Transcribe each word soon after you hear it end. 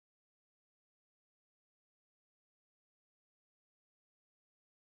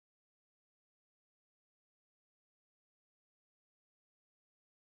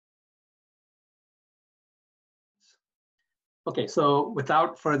Okay, so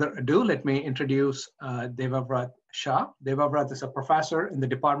without further ado, let me introduce Devavrat Shah. Devavrat is a professor in the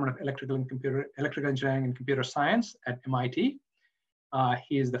Department of Electrical Engineering and Computer Science at MIT.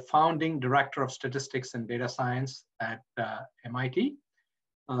 He is the founding director of statistics and data science at MIT.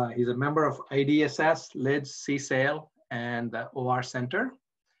 He's a member of IDSS, LIDS, CSAIL, and the OR Center.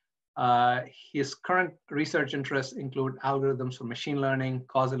 His current research interests include algorithms for machine learning,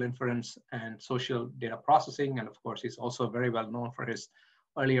 causal inference, and social data processing. And of course, he's also very well known for his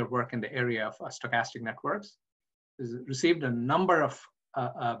earlier work in the area of stochastic networks. He's received a number of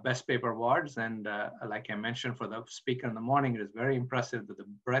best paper awards. And like I mentioned for the speaker in the morning, it is very impressive that the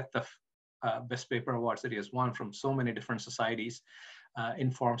breadth of best paper awards that he has won from so many different societies.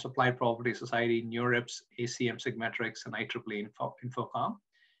 Informs Applied Probability Society, NeurIPS, ACM Sigmetrics, and IEEE Infocom.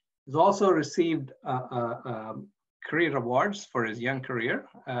 He's also received career awards for his young career.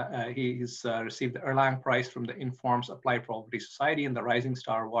 He's received the Erlang Prize from the Informs Applied Probability Society and the Rising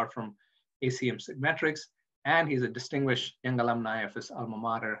Star Award from ACM Sigmetrics. And he's a distinguished young alumni of his alma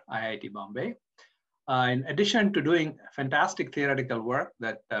mater, IIT Bombay. In addition to doing fantastic theoretical work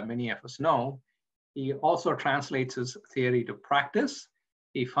that many of us know, he also translates his theory to practice.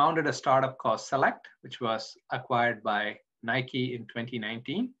 He founded a startup called Select, which was acquired by Nike in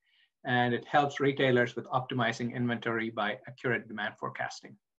 2019. And it helps retailers with optimizing inventory by accurate demand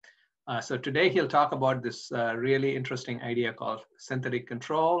forecasting. So today he'll talk about this really interesting idea called synthetic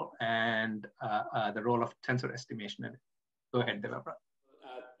control and the role of tensor estimation in it. Go ahead, Devavrat.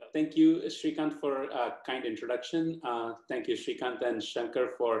 Thank you, Srikant, for a kind introduction. Thank you, Srikant and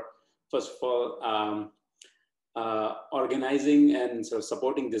Shankar, for, first of all, organizing and sort of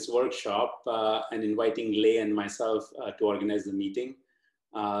supporting this workshop and inviting Lei and myself to organize the meeting.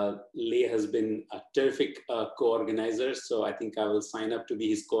 Lei has been a terrific co-organizer, so I think I will sign up to be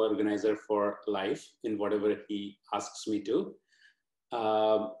his co-organizer for life in whatever he asks me to.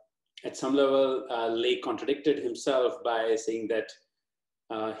 At some level, Lei contradicted himself by saying that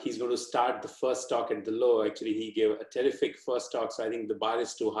he's going to start the first talk at the low. Actually, he gave a terrific first talk, so I think the bar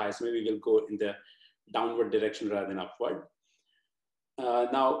is too high, so maybe we'll go in the downward direction rather than upward.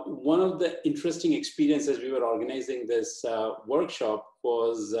 Now, one of the interesting experiences we were organizing this workshop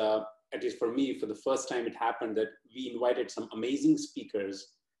was, at least for me, for the first time it happened that we invited some amazing speakers,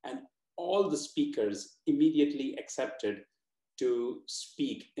 and all the speakers immediately accepted to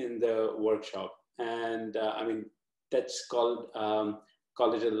speak in the workshop. And I mean, that's called,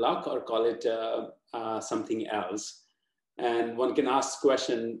 call it a luck or call it something else. And one can ask the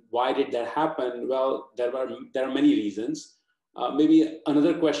question, why did that happen? Well, there are many reasons. Maybe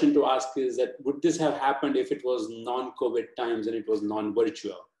another question to ask is that, would this have happened if it was non-COVID times and it was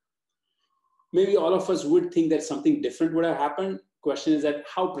non-virtual? Maybe all of us would think that something different would have happened. Question is that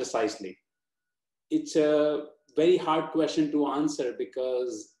how precisely? It's a very hard question to answer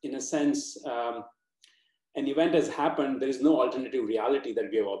because in a sense, an event has happened, there is no alternative reality that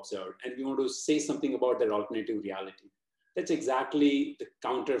we have observed, and we want to say something about that alternative reality. That's exactly the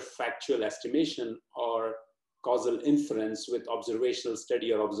counterfactual estimation or causal inference with observational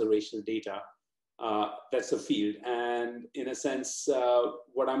study or observational data. That's a field. And in a sense,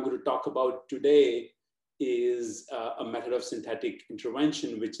 what I'm going to talk about today is a method of synthetic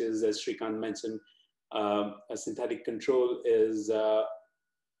intervention, which is, as Srikant mentioned, a synthetic control is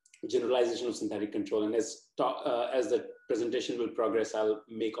generalization of synthetic control. And as the presentation will progress, I'll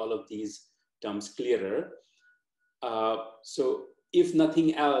make all of these terms clearer. So if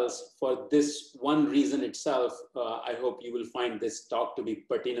nothing else, for this one reason itself, I hope you will find this talk to be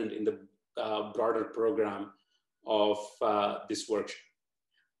pertinent in the broader program of this workshop.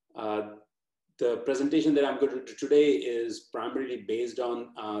 The presentation that I'm going to do today is primarily based on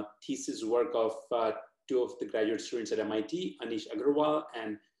thesis work of two of the graduate students at MIT, Anish Agarwal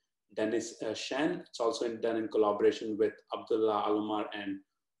and Dennis Shen. It's also done in collaboration with Abdullah Alomar and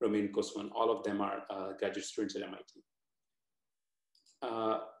Romain Kosman. All of them are graduate students at MIT.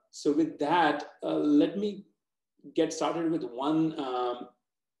 So with that, let me get started with one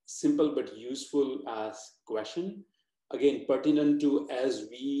simple but useful question. Again, pertinent to as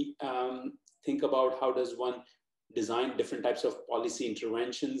we think about how does one design different types of policy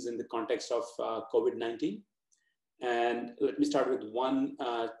interventions in the context of COVID-19. And let me start with one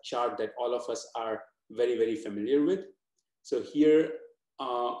chart that all of us are very, very familiar with. So here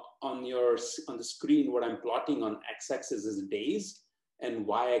on the screen, what I'm plotting on x-axis is days and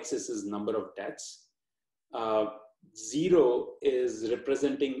y-axis is number of deaths. 0 is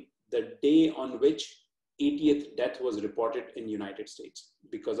representing the day on which 80th death was reported in United States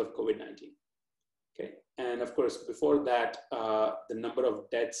because of COVID-19. Okay, and of course, before that, the number of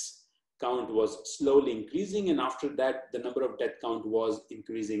deaths count was slowly increasing, and after that, the number of death count was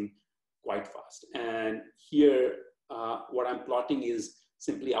increasing quite fast. And here, what I'm plotting is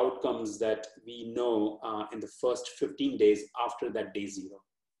simply outcomes that we know in the first 15 days after that day 0.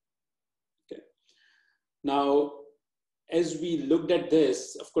 Okay. Now, as we looked at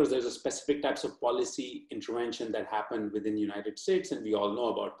this, of course, there's a specific types of policy intervention that happened within the United States, and we all know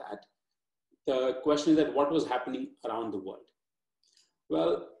about that. The question is that what was happening around the world?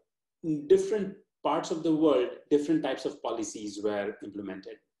 Well, in different parts of the world, different types of policies were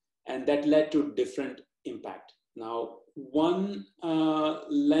implemented, and that led to different impact. Now, one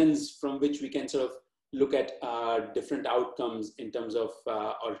lens from which we can sort of look at different outcomes in terms of,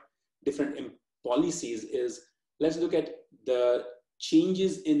 or different policies is, let's look at the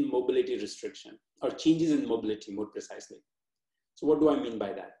changes in mobility restriction, or changes in mobility more precisely. So what do I mean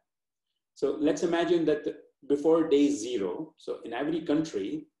by that? So let's imagine that before day 0, so in every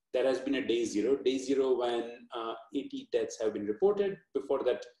country, there has been a day 0 when 80 deaths have been reported. Before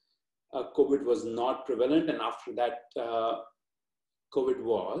that, COVID was not prevalent, and after that, COVID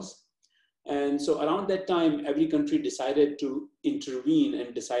was. And so around that time, every country decided to intervene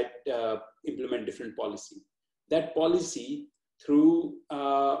and implement different policy. That policy, through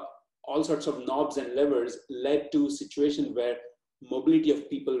all sorts of knobs and levers, led to a situation where mobility of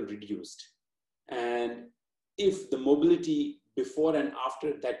people reduced. And if the mobility before and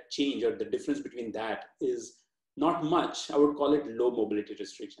after that change, or the difference between that, is not much, I would call it low mobility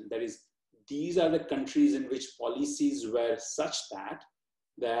restriction. That is, these are the countries in which policies were such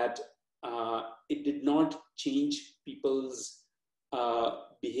that it did not change people's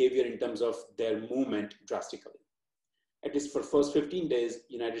behavior in terms of their movement drastically. At least for first 15 days,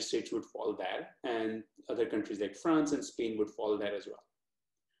 United States would fall there, and other countries like France and Spain would fall there as well.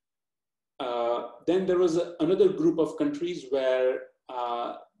 Then there was another group of countries where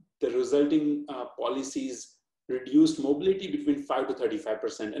the resulting policies reduced mobility between 5 to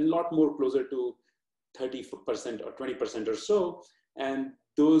 35%, and a lot more closer to 30% or 20% or so. And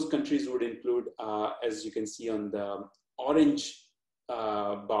those countries would include, as you can see on the orange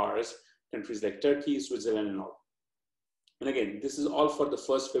bars, countries like Turkey, Switzerland, and all. And again, this is all for the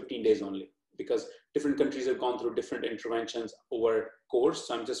first 15 days only, because different countries have gone through different interventions over course.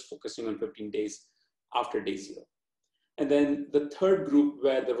 So I'm just focusing on 15 days after day 0. And then the third group,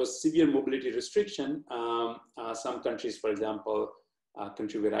 where there was severe mobility restriction, some countries, for example,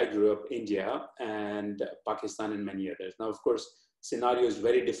 country where I grew up, India and Pakistan and many others. Now, of course, scenario is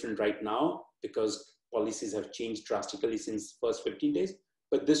very different right now because policies have changed drastically since first 15 days.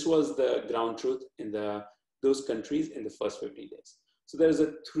 But this was the ground truth in those countries in the first 15 days. So there's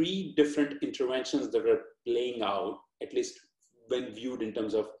 3 different interventions that are playing out, at least when viewed in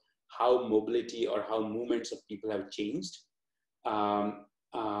terms of how mobility or how movements of people have changed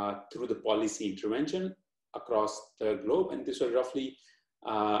through the policy intervention across the globe. And these are roughly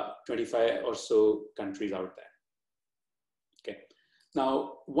 25 or so countries out there. Okay.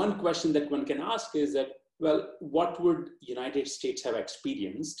 Now, one question that one can ask is that, well, what would United States have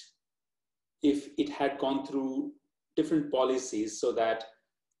experienced if it had gone through different policies so that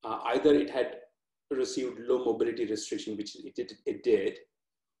either it had received low mobility restriction, which it did,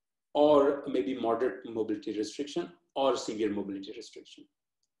 or maybe moderate mobility restriction or severe mobility restriction.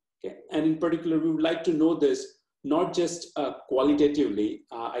 Okay. And in particular, we would like to know this not just qualitatively.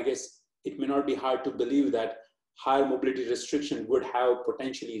 I guess it may not be hard to believe that higher mobility restriction would have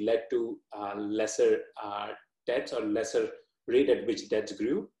potentially led to lesser deaths or lesser rate at which deaths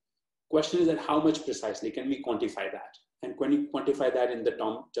grew. Question is that how much precisely can we quantify that? And can we quantify that in the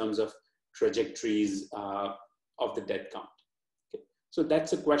terms of trajectories of the death count? Okay. So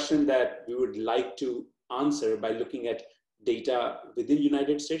that's a question that we would like to answer by looking at data within the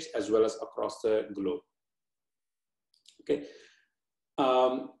United States as well as across the globe. Okay.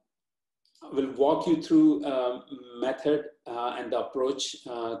 We'll walk you through method and the approach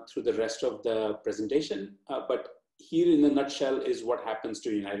through the rest of the presentation. But here in a nutshell is what happens to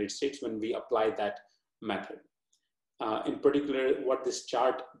the United States when we apply that method. In particular, what this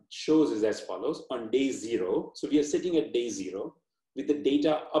chart shows is as follows. On day 0, so we are sitting at day 0 with the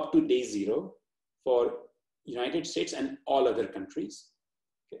data up to day 0 for United States and all other countries.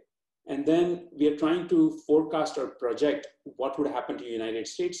 Okay. And then we are trying to forecast or project what would happen to the United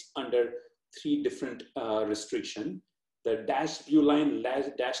States under 3 different restrictions. The dashed blue line,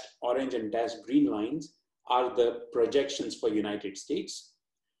 dashed orange, and dashed green lines are the projections for United States.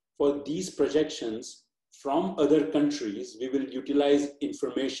 For these projections from other countries, we will utilize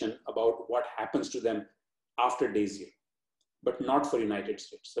information about what happens to them after day 0, but not for United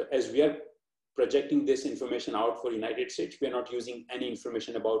States. So as we are projecting this information out for United States, we are not using any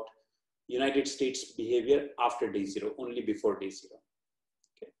information about United States behavior after day 0, only before day 0.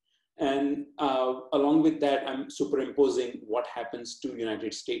 Okay. And along with that, I'm superimposing what happens to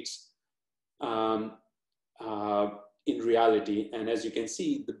United States in reality. And as you can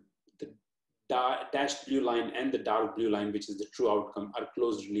see, the dashed blue line and the dark blue line, which is the true outcome, are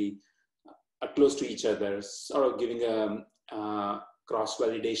close to each other, sort of giving a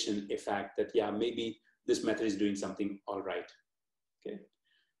cross-validation effect that, yeah, maybe this method is doing something all right. Okay.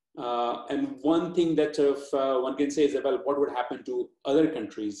 And one thing that one can say is that, well, what would happen to other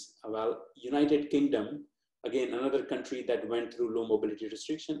countries? Well, United Kingdom, again, another country that went through low mobility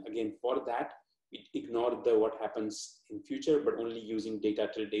restriction. Again, for that, we ignore what happens in future, but only using data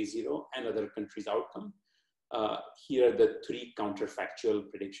till day 0 and other countries' outcome. Here are the 3 counterfactual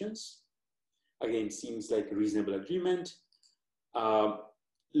predictions. Again, seems like a reasonable agreement.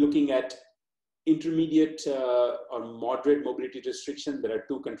 Looking at intermediate or moderate mobility restriction, there are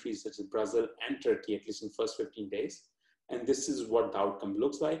 2 countries such as Brazil and Turkey, at least in first 15 days. And this is what the outcome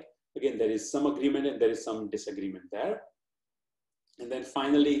looks like. Again, there is some agreement and there is some disagreement there. And then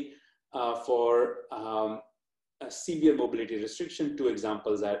finally, for a severe mobility restriction, 2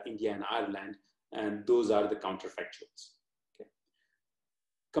 examples are India and Ireland, and those are the counterfactuals. Okay.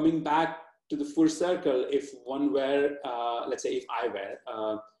 Coming back to the full circle, if one were, let's say if I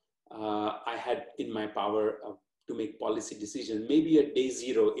were, I had in my power to make policy decisions, maybe at day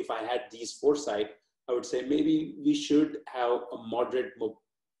 0, if I had these foresight, I would say maybe we should have a moderate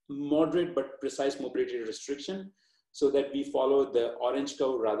but precise mobility restriction, so that we follow the orange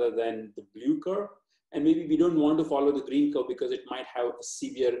curve rather than the blue curve. And maybe we don't want to follow the green curve because it might have a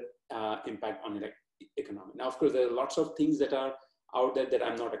severe impact on the economy. Now, of course, there are lots of things that are out there that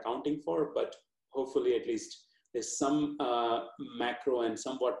I'm not accounting for, but hopefully at least there's some macro and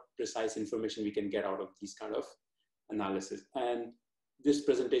somewhat precise information we can get out of these kind of analysis. And this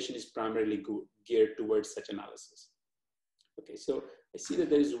presentation is primarily geared towards such analysis. Okay, so I see that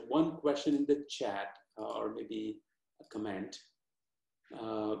there is one question in the chat, or maybe a comment.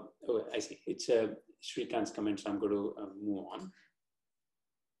 Oh, I see. It's Shrikant's comment, so I'm going to move on.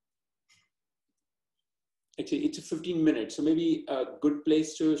 Actually, it's a 15 minutes, so maybe a good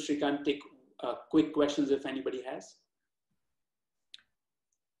place to, Shrikant, take quick questions if anybody has.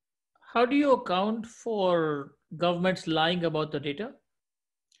 How do you account for governments lying about the data?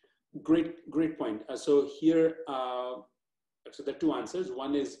 Great point. So here, so there are 2 answers.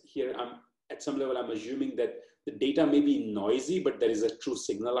 One is here, at some level, I'm assuming that the data may be noisy, but there is a true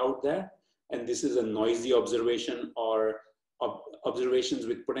signal out there. And this is a noisy observation or observations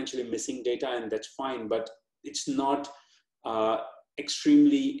with potentially missing data, and that's fine, but it's not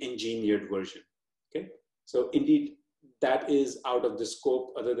extremely engineered version, okay? So indeed, that is out of the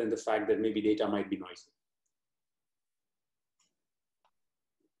scope, other than the fact that maybe data might be noisy.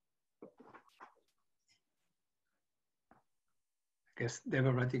 I guess they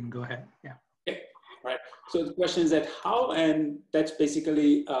were writing, go ahead, yeah. Okay, right. So the question is that how, and that's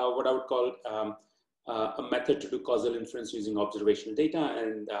basically what I would call a method to do causal inference using observational data,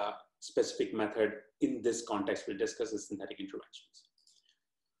 and specific method in this context we'll discuss is synthetic interventions.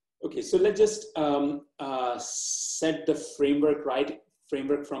 Okay, so let's just set the framework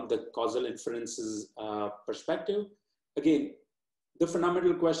from the causal inferences perspective. Again, the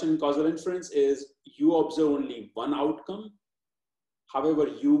fundamental question in causal inference is you observe only one outcome. However,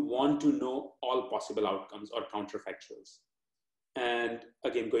 you want to know all possible outcomes or counterfactuals. And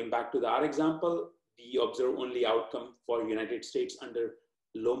again, going back to our example, we observe only outcome for United States under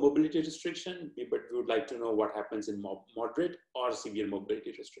low mobility restriction, but we would like to know what happens in moderate or severe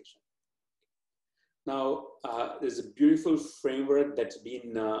mobility restriction. Now, there's a beautiful framework that's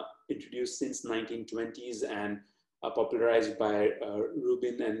been introduced since 1920s and popularized by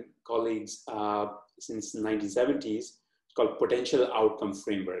Rubin and colleagues since 1970s. It's called potential outcome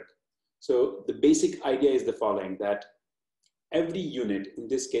framework. So the basic idea is the following, that every unit, in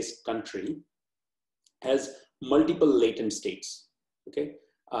this case country, has multiple latent states, okay?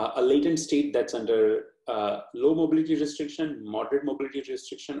 A latent state that's under low mobility restriction, moderate mobility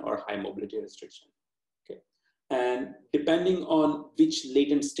restriction, or high mobility restriction, okay? And depending on which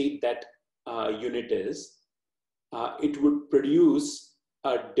latent state that unit is, it would produce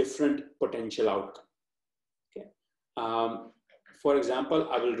a different potential outcome, okay? For example,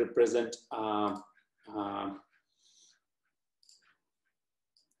 I will represent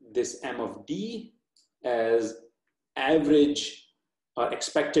this M of D as average or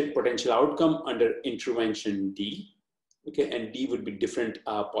expected potential outcome under intervention D, okay? And D would be different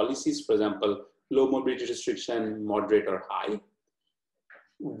policies, for example, low mobility restriction, moderate or high.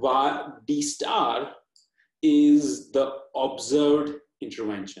 While D star is the observed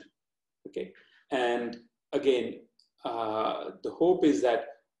intervention, Okay, and again, the hope is that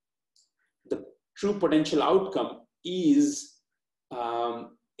the true potential outcome is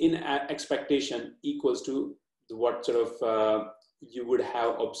in expectation equals to what sort of you would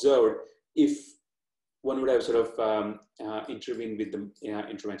have observed if one would have sort of intervened with the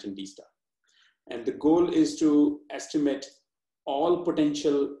intervention D star. And the goal is to estimate all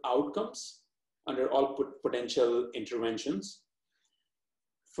potential outcomes under all potential interventions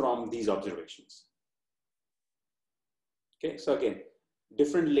from these observations. Okay, so again,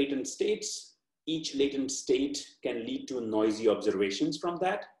 different latent states, each latent state can lead to noisy observations from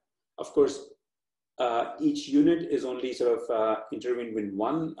that. Of course, each unit is only sort of intervened with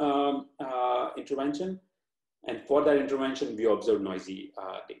one intervention. And for that intervention, we observe noisy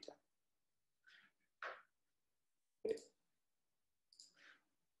data. Okay.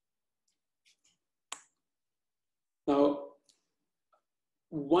 Now,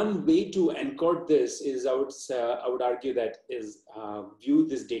 one way to encode this is I would argue that is view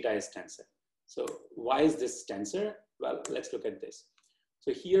this data as tensor. So why is this tensor? Well, let's look at this.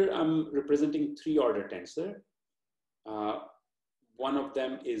 So here I'm representing 3-order tensor. One of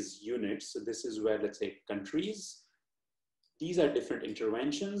them is units. So this is where, let's say, countries. These are different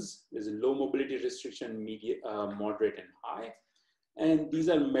interventions. There's a low mobility restriction, medium, moderate, and high. And these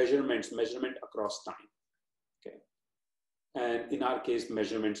are measurement across time. Okay. And in our case,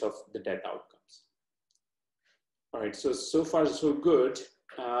 measurements of the death outcomes. All right, so far so good.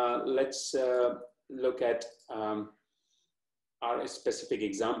 Let's look at our specific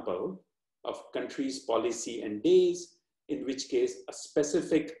example of countries, policy, and days, in which case a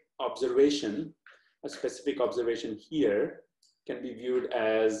specific observation here can be viewed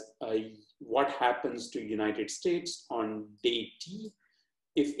as what happens to United States on day T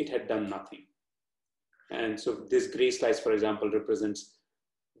if it had done nothing. And so this gray slice, for example, represents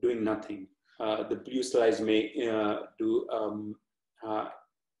doing nothing. The blue slice may do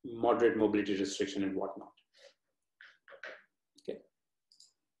moderate mobility restriction and whatnot. Okay.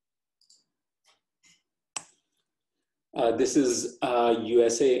 This is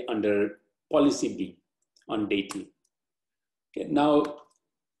USA under policy B on day T. Okay. Now,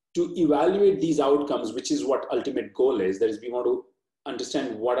 to evaluate these outcomes, which is what ultimate goal is, that is, we want to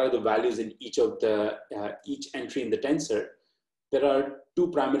understand what are the values in each of the each entry in the tensor. There are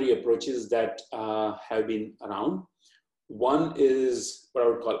 2 primary approaches that have been around. One is what I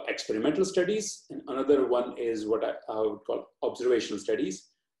would call experimental studies, and another one is what I would call observational studies.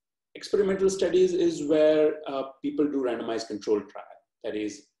 Experimental studies is where people do randomized controlled trial. That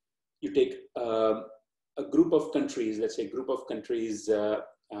is, you take a group of countries, let's say a group of countries, okay,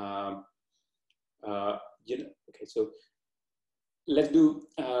 so let's do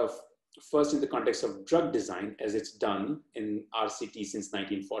first in the context of drug design, as it's done in RCT since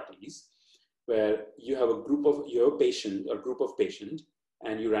 1940s, where you have a group of your patient or group of patient,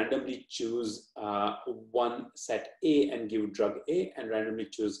 and you randomly choose one set A and give drug A, and randomly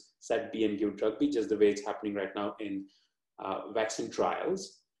choose set B and give drug B, just the way it's happening right now in vaccine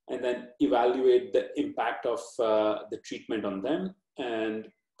trials, and then evaluate the impact of the treatment on them, and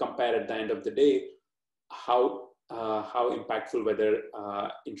compare at the end of the day how impactful whether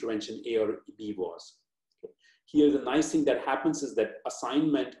intervention A or B was. Okay. Here, the nice thing that happens is that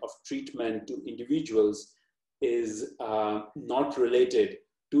assignment of treatment to individuals is not related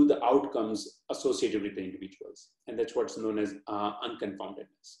to the outcomes associated with the individuals. And that's what's known as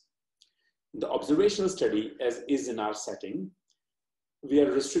unconfoundedness. The observational study, as is in our setting, we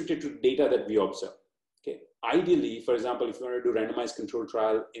are restricted to data that we observe. Okay. Ideally, for example, if you want to do randomized control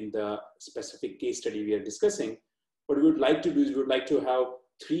trial in the specific case study we are discussing, what we would like to do is we would like to have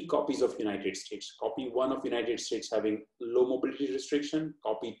 3 copies of United States. Copy 1 of United States having low mobility restriction,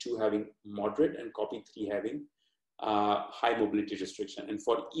 copy 2 having moderate, and copy 3 having high mobility restriction. And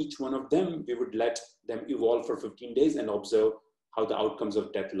for each one of them, we would let them evolve for 15 days and observe how the outcomes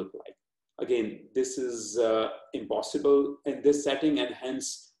of death look like. Again, this is impossible in this setting, and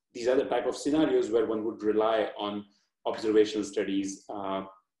hence these are the type of scenarios where one would rely on observational studies,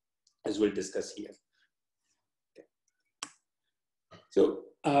 as we'll discuss here. Okay. So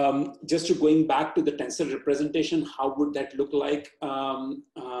just to going back to the tensor representation, how would that look like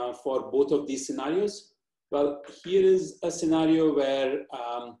for both of these scenarios? Well, here is a scenario where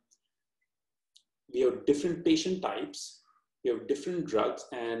we have different patient types, we have different drugs,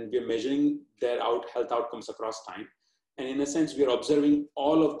 and we're measuring their health outcomes across time. And in a sense, we are observing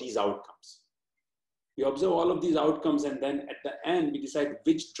all of these outcomes. We observe all of these outcomes, and then at the end, we decide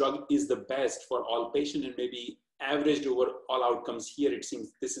which drug is the best for all patients, and maybe averaged over all outcomes here, it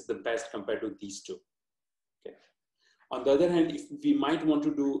seems this is the best compared to these 2. Okay. On the other hand, if we might want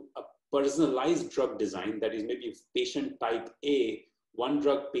to do a personalized drug design, that is maybe patient type A, one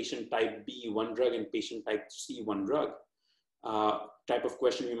drug, patient type B, one drug, and patient type C, one drug, type of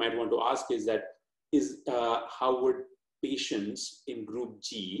question we might want to ask is that, how would patients in group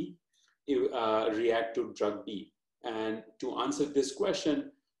G react to drug B? And to answer this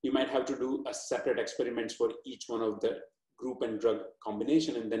question, you might have to do a separate experiments for each one of the group and drug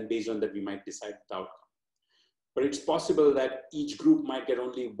combination, and then based on that, we might decide the outcome. But it's possible that each group might get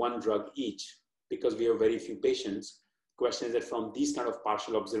only one drug each because we have very few patients. The question is that from these kind of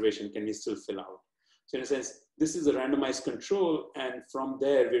partial observation, can we still fill out? So in a sense, this is a randomized control, and from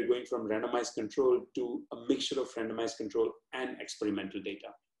there, we're going from randomized control to a mixture of randomized control and experimental data.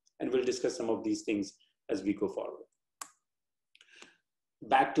 And we'll discuss some of these things as we go forward.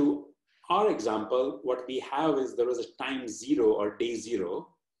 Back to our example, what we have is there was a time zero or day zero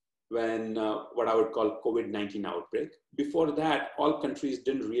when what I would call COVID-19 outbreak. Before that, all countries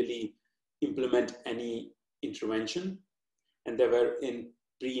didn't really implement any intervention, and they were in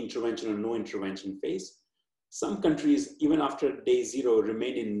pre-intervention or no intervention phase. Some countries, even after day zero,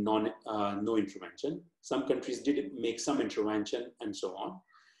 remained in no intervention. Some countries did make some intervention and so on.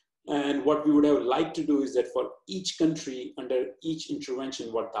 And what we would have liked to do is that for each country, under each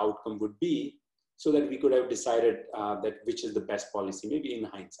intervention, what the outcome would be, so that we could have decided that which is the best policy, maybe in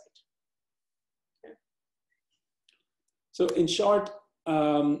hindsight. Okay. So in short,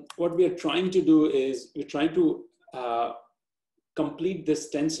 what we are trying to do is we're trying to complete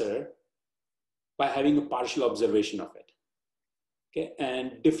this tensor by having a partial observation of it. Okay,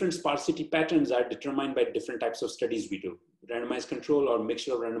 and different sparsity patterns are determined by different types of studies we do. Randomized control or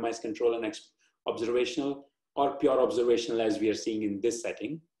mixture of randomized control and observational, or pure observational as we are seeing in this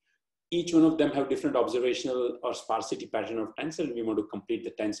setting. Each one of them have different observational or sparsity pattern of tensor, and we want to complete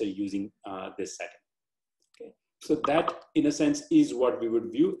the tensor using this setting. Okay, so that in a sense is what we would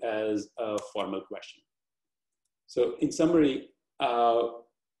view as a formal question. So in summary,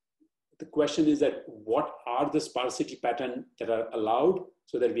 the question is that what are the sparsity patterns that are allowed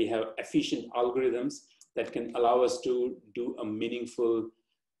so that we have efficient algorithms that can allow us to do a meaningful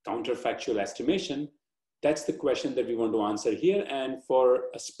counterfactual estimation? That's the question that we want to answer here. And for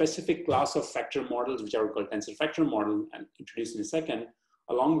a specific class of factor models, which I would call tensor factor model, and introduce in a second,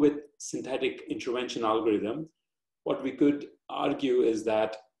 along with synthetic intervention algorithm, what we could argue is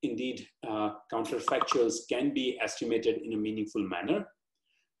that indeed counterfactuals can be estimated in a meaningful manner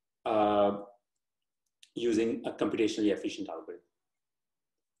using a computationally efficient algorithm.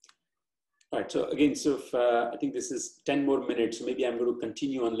 All right, so again, so if, I think this is 10 more minutes, so maybe I'm going to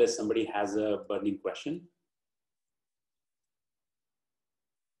continue unless somebody has a burning question.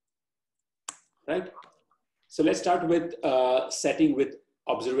 Right, so let's start with setting with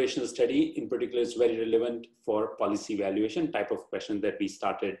observational study. In particular, it's very relevant for policy evaluation type of question that we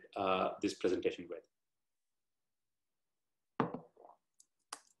started this presentation with.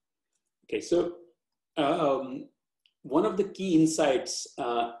 Okay, so one of the key insights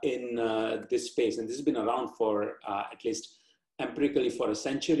in this space, and this has been around for at least empirically for a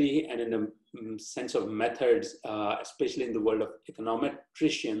century, and in a sense of methods, especially in the world of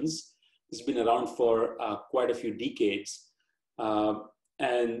econometricians, it's been around for quite a few decades.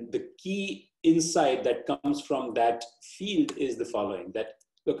 And the key insight that comes from that field is the following, that,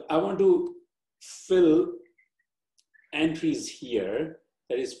 look, I want to fill entries here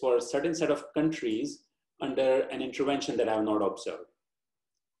that is for a certain set of countries under an intervention that I have not observed.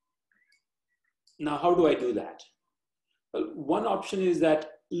 Now, how do I do that? Well, one option is that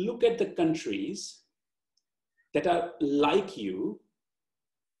look at the countries that are like you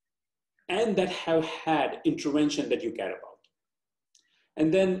and that have had intervention that you care about.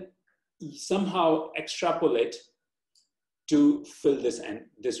 And then somehow extrapolate to fill this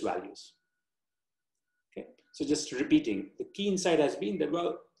values. Okay, so just repeating, the key insight has been that,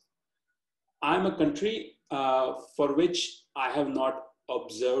 well, I'm a country for which I have not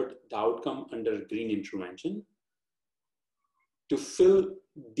observed the outcome under green intervention. To fill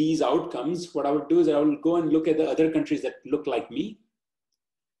these outcomes, what I would do is I will go and look at the other countries that look like me,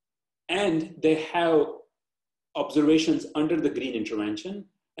 and they have observations under the green intervention,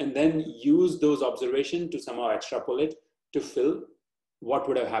 and then use those observations to somehow extrapolate to fill what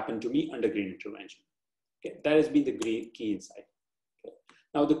would have happened to me under green intervention. Okay, that has been the key insight. Okay.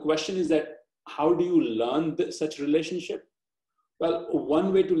 Now the question is that, how do you learn such relationship? Well,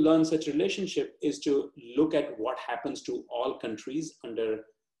 one way to learn such relationship is to look at what happens to all countries under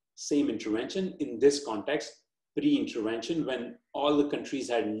same intervention. In this context, pre-intervention, when all the countries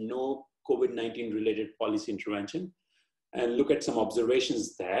had no COVID-19 related policy intervention, and look at some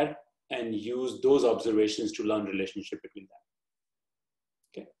observations there and use those observations to learn relationship between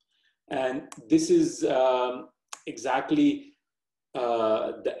them. Okay. And this is exactly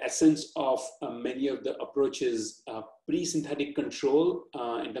the essence of many of the approaches, pre-synthetic control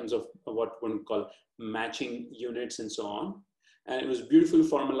in terms of what one would call matching units and so on. And it was beautifully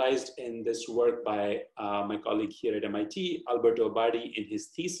formalized in this work by my colleague here at MIT, Alberto Abadi, in his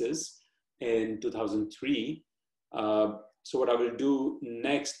thesis in 2003. So what I will do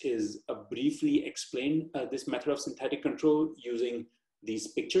next is briefly explain this method of synthetic control using these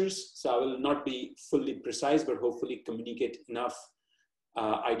pictures. So I will not be fully precise, but hopefully communicate enough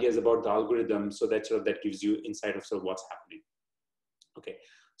ideas about the algorithm so that that gives you insight of sort of what's happening. Okay,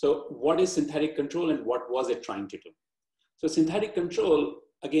 so what is synthetic control and what was it trying to do? So synthetic control,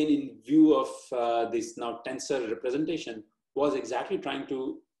 again, in view of this now tensor representation, was exactly trying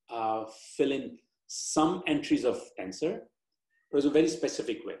to fill in some entries of tensor. It was a very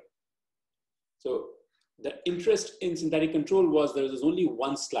specific way. So the interest in synthetic control was there was only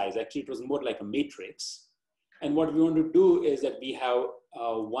one slice. Actually, it was more like a matrix. And what we want to do is that we have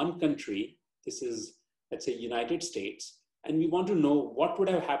one country. This is, let's say, United States. And we want to know what would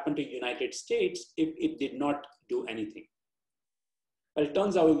have happened to United States if it did not do anything. Well, it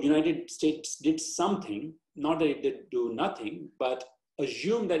turns out United States did something, not that it did do nothing, but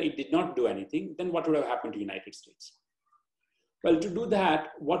assume that it did not do anything, then what would have happened to United States? Well, to do that,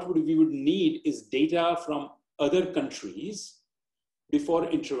 what we would need is data from other countries before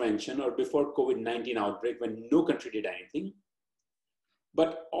intervention or before COVID-19 outbreak when no country did anything,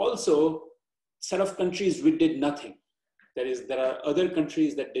 but also set of countries which did nothing. That is, there are other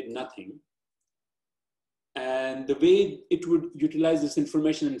countries that did nothing. And the way it would utilize this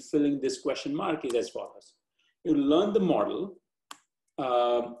information in filling this question mark is as follows. You learn the model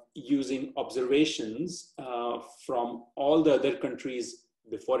using observations from all the other countries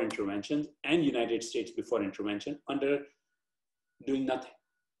before intervention and United States before intervention under doing nothing,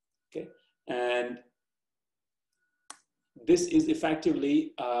 okay? And this is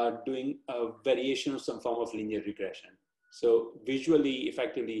effectively doing a variation of some form of linear regression. So visually,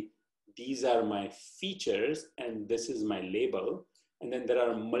 effectively, these are my features and this is my label. And then there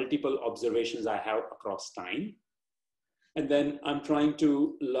are multiple observations I have across time. And then I'm trying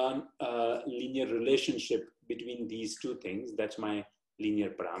to learn a linear relationship between these two things. That's my linear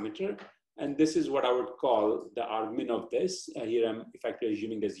parameter. And this is what I would call the argument of this. Here I'm effectively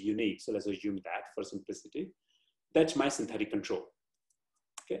assuming there's unique. So let's assume that for simplicity. That's my synthetic control,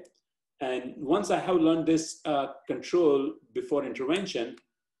 okay? And once I have learned this control before intervention,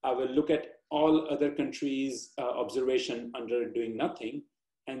 I will look at all other countries' observation under doing nothing,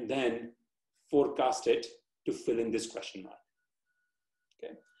 and then forecast it to fill in this question mark,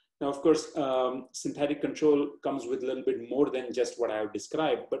 okay? Now, of course, synthetic control comes with a little bit more than just what I have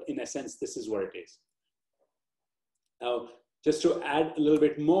described, but in a sense, this is what it is. Now, just to add a little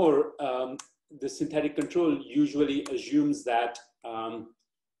bit more, the synthetic control usually assumes that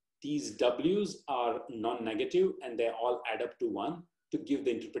these W's are non-negative and they all add up to 1 to give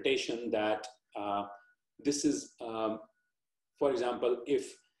the interpretation that this is, for example,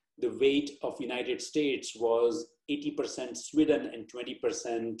 if the weight of United States was 80% Sweden and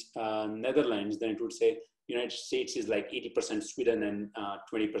 20% Netherlands, then it would say United States is like 80% Sweden and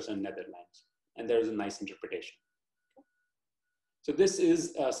 20% Netherlands. And there is a nice interpretation. So this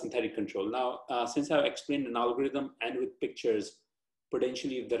is synthetic control. Now, since I've explained an algorithm and with pictures,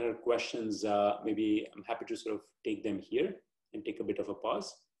 potentially if there are questions, maybe I'm happy to sort of take them here and take a bit of a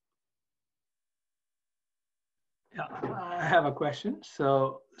pause. Yeah, I have a question.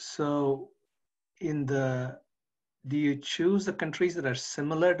 So in the, do you choose the countries that are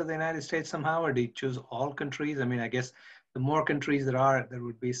similar to the United States somehow, or do you choose all countries? I mean, I guess the more countries there are, there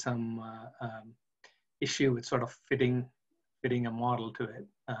would be some issue with sort of fitting a model to it.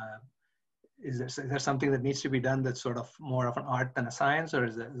 Is there something that needs to be done that's sort of more of an art than a science, or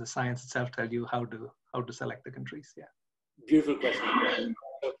is the science itself tell you how to select the countries? Yeah. Beautiful question.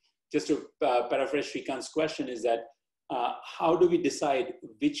 So just to paraphrase Shrikant's question is that how do we decide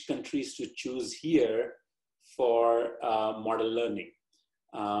which countries to choose here for model learning?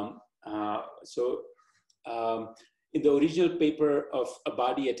 In the original paper of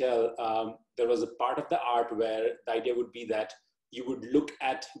Abadi et al., there was a part of the art where the idea would be that you would look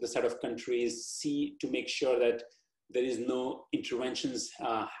at the set of countries, see to make sure that there is no interventions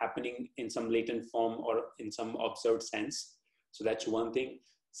happening in some latent form or in some observed sense. So that's one thing.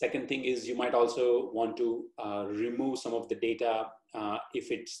 Second thing is you might also want to remove some of the data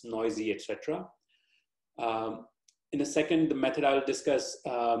if it's noisy, etc. In a second, the method I'll discuss,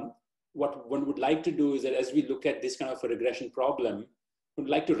 what one would like to do is that as we look at this kind of a regression problem, we'd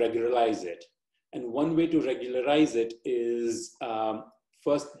like to regularize it. And one way to regularize it is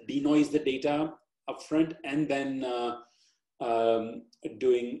first denoise the data upfront and then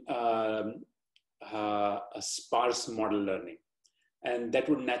doing a sparse model learning. And that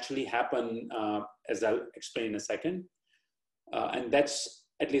would naturally happen, as I'll explain in a second. And that's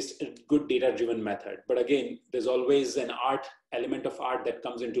at least a good data-driven method. But again, there's always an element of art that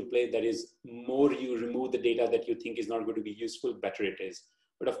comes into play. That is, more you remove the data that you think is not going to be useful, better it is.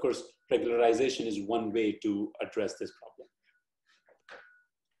 But of course, regularization is one way to address this problem.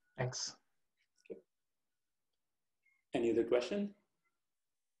 Thanks. Okay. Any other question?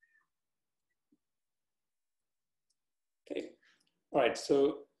 Okay. All right,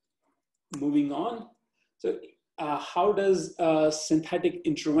 so moving on. So how does synthetic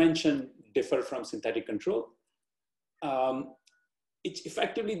intervention differ from synthetic control? It's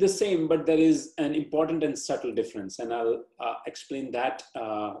effectively the same, but there is an important and subtle difference, and I'll explain that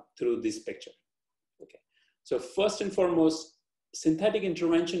through this picture. Okay. So first and foremost, synthetic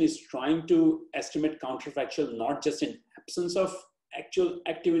intervention is trying to estimate counterfactual not just in absence of actual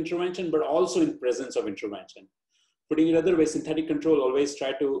active intervention, but also in presence of intervention. Putting it another way, synthetic control always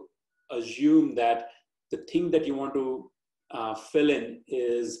try to assume that the thing that you want to fill in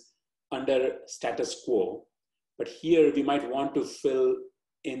is under status quo. But here we might want to fill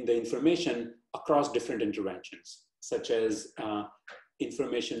in the information across different interventions, such as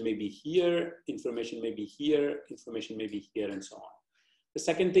information may be here, information may be here, information may be here, and so on. The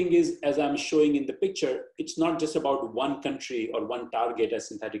second thing is, as I'm showing in the picture, it's not just about one country or one target as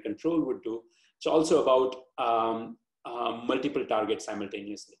synthetic control would do. It's also about multiple targets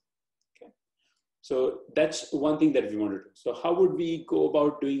simultaneously. Okay. So that's one thing that we want to do. So how would we go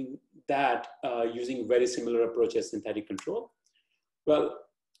about doing that using very similar approach as synthetic control? Well,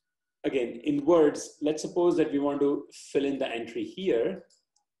 again, in words, let's suppose that we want to fill in the entry here,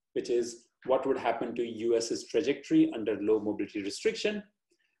 which is what would happen to US's trajectory under low mobility restriction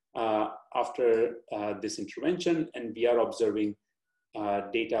after this intervention, and we are observing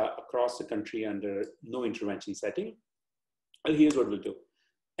data across the country under no intervention setting. Well, here's what we'll do.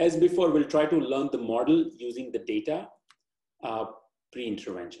 As before, we'll try to learn the model using the data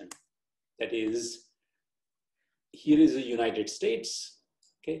pre-intervention. That is, here is the United States.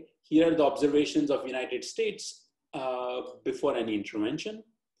 Okay, here are the observations of United States before any intervention.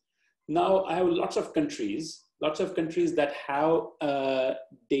 Now I have lots of countries that have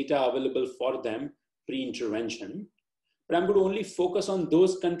data available for them pre-intervention, but I'm going to only focus on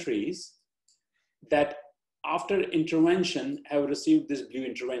those countries that after intervention have received this blue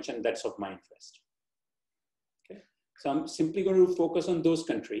intervention that's of my interest. Okay, so I'm simply going to focus on those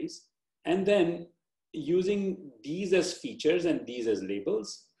countries, and then using these as features and these as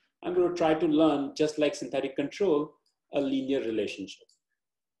labels, I'm going to try to learn, just like synthetic control, a linear relationship.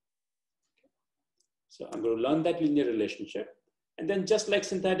 So I'm going to learn that linear relationship. And then just like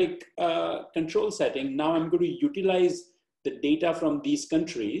synthetic control setting, now I'm going to utilize the data from these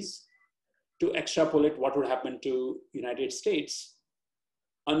countries to extrapolate what would happen to United States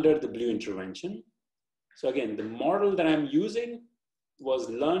under the blue intervention. So again, the model that I'm using was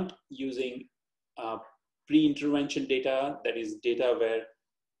learned using pre-intervention data, that is data where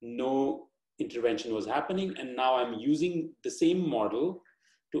no intervention was happening. And now I'm using the same model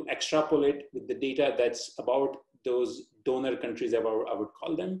to extrapolate with the data that's about those donor countries, I would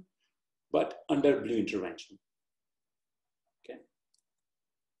call them, but under blue intervention. Okay.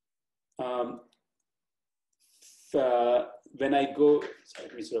 When I go, sorry,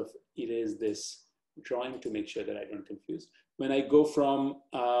 let me sort of erase this drawing to make sure that I don't confuse. When I go from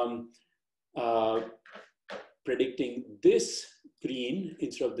predicting this green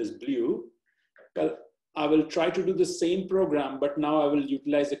instead of this blue, well, I will try to do the same program, but now I will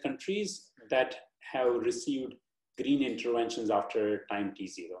utilize the countries that have received green interventions after time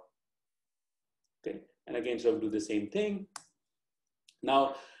t0. Okay, and again, sort of do the same thing.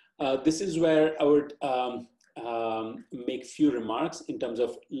 Now, this is where I would make few remarks in terms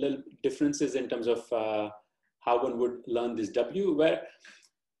of little differences in terms of how one would learn this W, where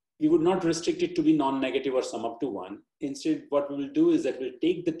we would not restrict it to be non-negative or sum up to 1. Instead, what we will do is that we'll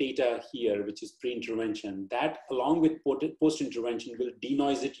take the data here, which is pre-intervention, that along with post-intervention, we'll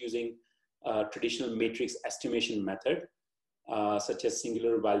denoise it using traditional matrix estimation method, such as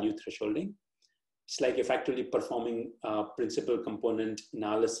singular value thresholding. It's like effectively performing principal component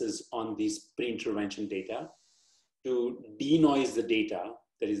analysis on these pre-intervention data to denoise the data.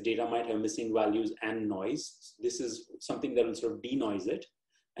 That is, data might have missing values and noise. This is something that will sort of denoise it.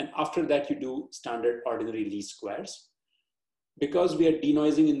 And after that, you do standard ordinary least squares. Because we are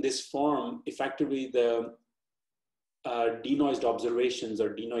denoising in this form, effectively the denoised observations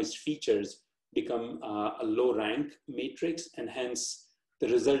or denoised features become a low rank matrix, and hence the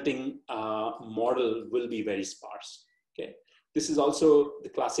resulting model will be very sparse. Okay, this is also the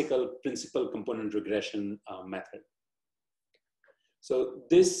classical principal component regression method. So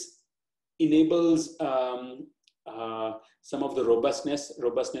this enables some of the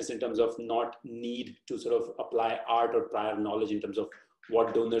robustness in terms of not need to sort of apply art or prior knowledge in terms of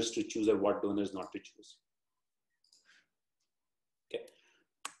what donors to choose or what donors not to choose. Okay,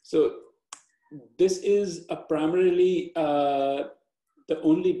 so this is primarily the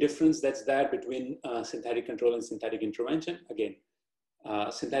only difference that's there between synthetic control and synthetic intervention. Again,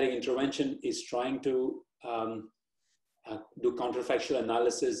 synthetic intervention is trying to do counterfactual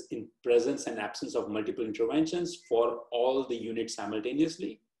analysis in presence and absence of multiple interventions for all the units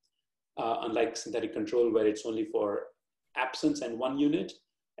simultaneously, unlike synthetic control where it's only for absence and one unit.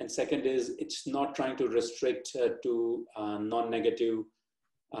 And second is it's not trying to restrict to non-negative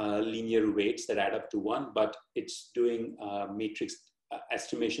linear weights that add up to one, but it's doing matrix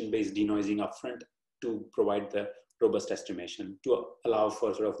estimation-based denoising upfront to provide the robust estimation to allow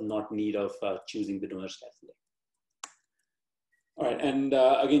for sort of not need of choosing the donors carefully. All right, and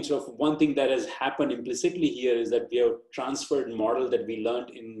again, sort of one thing that has happened implicitly here is that we have transferred model that we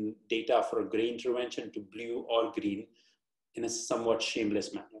learned in data for a gray intervention to blue or green in a somewhat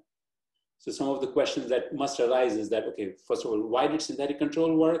shameless manner. So some of the questions that must arise is that, okay, first of all, why did synthetic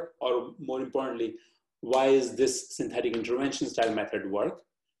control work? Or more importantly, why is this synthetic intervention style method work?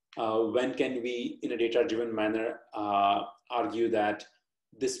 When can we, in a data-driven manner, argue that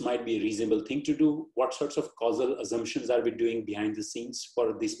this might be a reasonable thing to do? What sorts of causal assumptions are we doing behind the scenes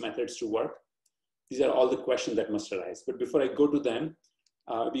for these methods to work? These are all the questions that must arise. But before I go to them,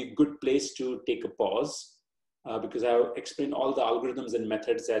 it'd be a good place to take a pause because I've explained all the algorithms and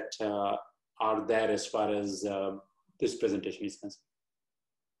methods that are there as far as this presentation is concerned.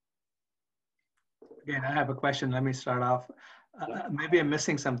 Again, I have a question. Let me start off. Maybe I'm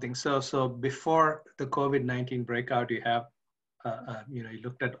missing something. So before the COVID-19 breakout, you have you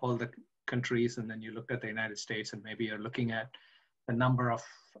looked at all the countries and then you looked at the United States and maybe you're looking at the number of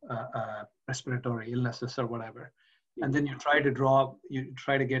respiratory illnesses or whatever. And then you try to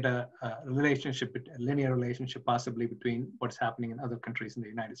get a relationship, a linear relationship possibly between what's happening in other countries in the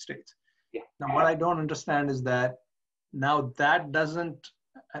United States. Yeah. Now, what I don't understand is that now that doesn't,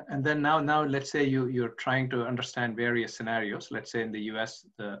 and then now let's say you're trying to understand various scenarios. Let's say in the US,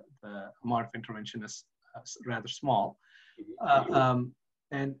 the amount of intervention is rather small.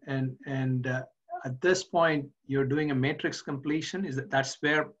 At this point, you're doing a matrix completion. That's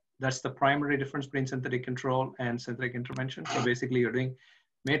the primary difference between synthetic control and synthetic intervention. So basically, you're doing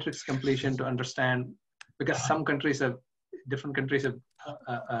matrix completion to understand, because different countries have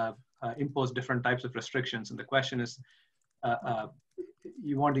imposed different types of restrictions, and the question is,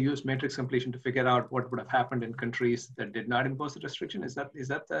 you want to use matrix completion to figure out what would have happened in countries that did not impose the restriction. Is that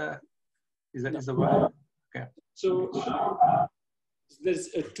the way? Okay. So there's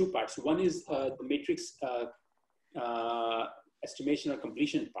two parts. One is the matrix estimation or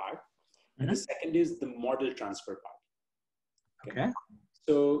completion part. And the second is the model transfer part. Okay.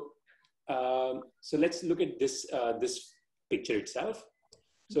 So let's look at this picture itself.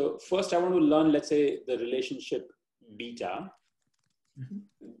 So first I want to learn, let's say, the relationship beta.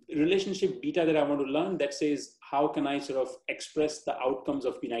 Relationship beta that I want to learn that says, how can I sort of express the outcomes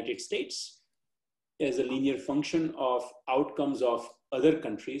of United States as a linear function of outcomes of other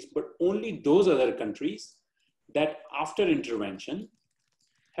countries, but only those other countries that after intervention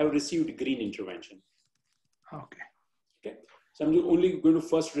have received green intervention. Okay. Okay. So I'm only going to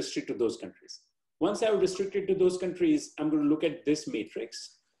first restrict to those countries. Once I've restricted to those countries, I'm going to look at this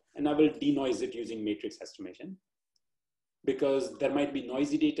matrix and I will denoise it using matrix estimation, because there might be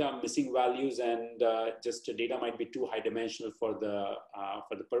noisy data, missing values, and just the data might be too high dimensional for the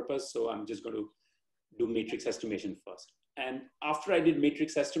purpose. So I'm just going to do matrix estimation first. And after I did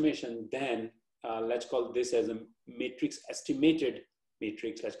matrix estimation, then let's call this as a matrix estimated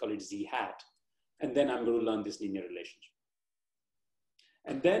matrix, let's call it Z hat. And then I'm going to learn this linear relationship.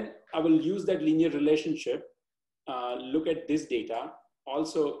 And then I will use that linear relationship, look at this data,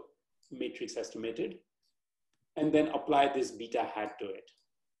 also matrix estimated, and then apply this beta hat to it.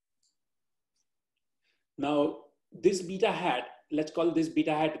 Now, this beta hat, let's call this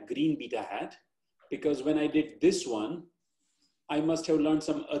beta hat green beta hat, because when I did this one, I must have learned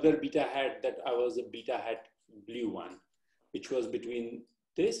some other beta hat that I was a beta hat blue one, which was between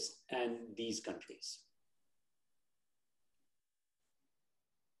this and these countries.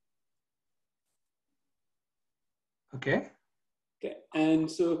 Okay. Okay,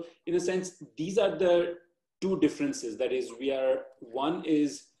 and so in a sense, these are the two differences. That is, one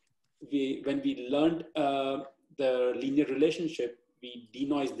is when we learned the linear relationship, we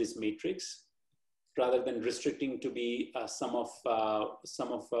denoise this matrix rather than restricting to be sum of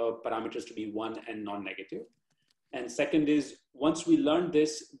parameters to be 1 and non-negative. And second is, once we learn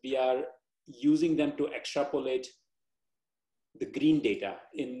this, we are using them to extrapolate the green data.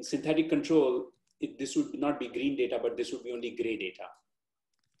 In synthetic control, this would not be green data, but this would be only gray data.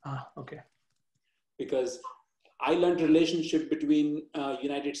 Okay. Because I learned relationship between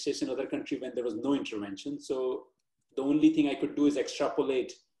United States and other country when there was no intervention. So the only thing I could do is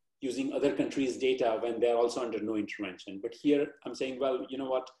extrapolate using other countries' data when they're also under no intervention. But here I'm saying, well, you know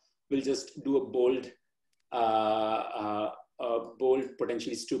what, we'll just do a bold,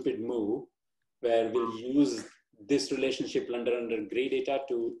 potentially stupid move where we'll use this relationship under gray data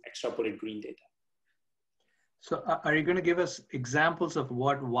to extrapolate green data. So are you going to give us examples of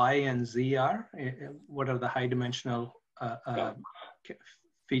what Y and Z are? What are the high dimensional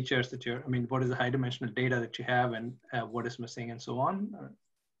features that what is the high dimensional data that you have, and what is missing and so on?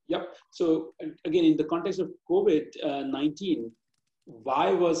 Yep. So again, in the context of COVID-19,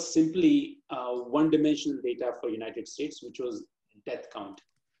 Y was simply one-dimensional data for United States, which was death count.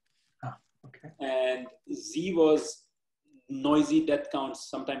 Okay. And Z was noisy death counts,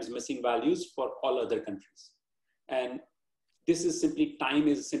 sometimes missing values for all other countries. And this is simply, time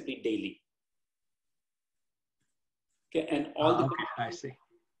is simply daily. Okay, and all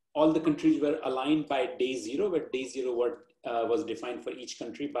the countries were aligned by day 0, where day 0 was defined for each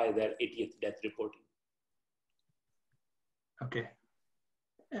country by their 80th death reporting. Okay.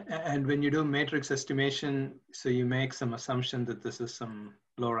 And when you do matrix estimation, so you make some assumption that this is some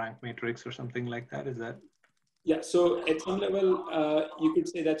low rank matrix or something like that, is that? Yeah, so at some level, you could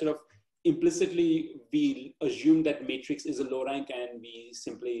say that sort of implicitly we assume that matrix is a low rank, and we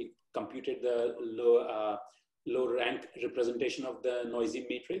simply computed the low rank representation of the noisy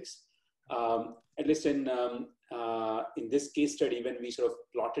matrix. At least in this case study, when we sort of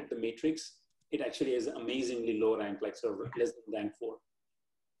plotted the matrix, it actually is amazingly low rank, like sort of less than rank 4.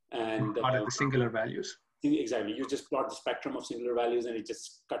 And plotted the singular values. Exactly. You just plot the spectrum of singular values and it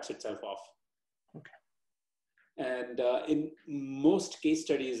just cuts itself off. Okay. And in most case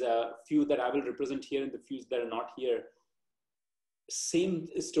studies, few that I will represent here and the few that are not here, same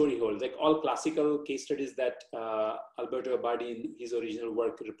story holds. Like all classical case studies that Alberto Abadi in his original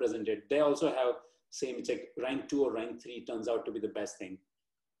work represented, they also have same, it's like rank 2 or rank 3 turns out to be the best thing.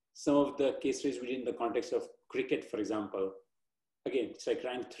 Some of the case studies within the context of cricket, for example, again, it's like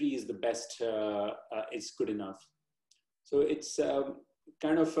rank 3 is the best, it's good enough. So it's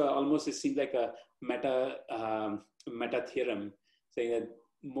kind of almost, it seems like a meta theorem saying that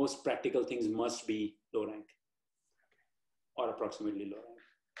most practical things must be low rank or approximately low rank.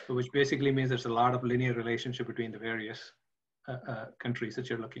 So which basically means there's a lot of linear relationship between the various countries that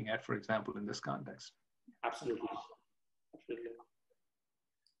you're looking at, for example, in this context. Absolutely. Absolutely.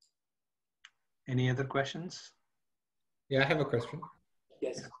 Any other questions? Yeah, I have a question.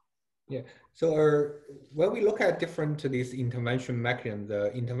 Yes. Yeah. So when we look at different these intervention mechanisms,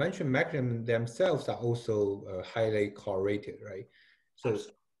 the intervention mechanisms themselves are also highly correlated, right? So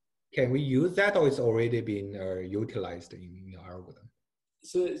absolutely. Can we use that, or it's already been utilized in your algorithm?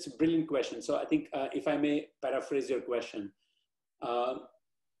 So it's a brilliant question. So I think if I may paraphrase your question,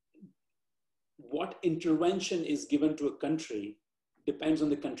 what intervention is given to a country depends on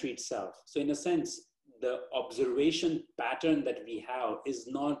the country itself. So in a sense, the observation pattern that we have is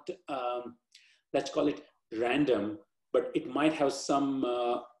not, let's call it random, but it might have some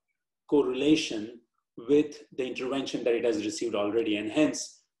correlation with the intervention that it has received already. And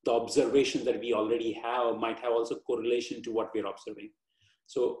hence, the observation that we already have might have also correlation to what we're observing.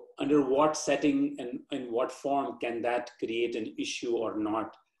 So under what setting and in what form can that create an issue or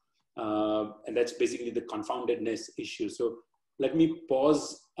not? And that's basically the confoundedness issue. So let me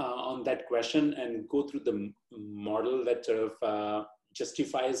pause on that question and go through the model that sort of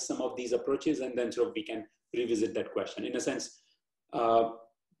justifies some of these approaches, and then sort of we can revisit that question. In a sense,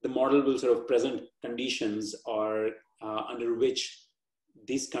 the model will sort of present conditions or under which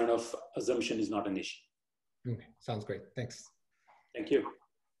this kind of assumption is not an issue. Okay, sounds great. Thanks. Thank you.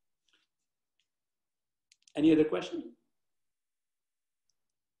 Any other question?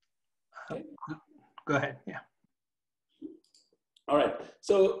 Okay. Go ahead. Yeah. All right.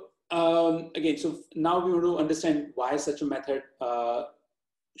 So again, so now we want to understand why such a method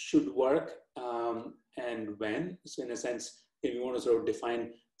should work and when. So in a sense, if we want to sort of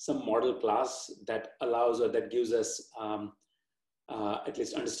define some model class that allows or that gives us at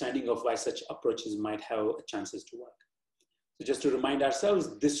least understanding of why such approaches might have chances to work. So just to remind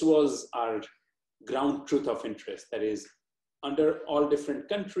ourselves, this was our ground truth of interest. That is, under all different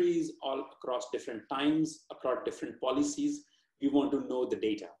countries, all across different times, across different policies, we want to know the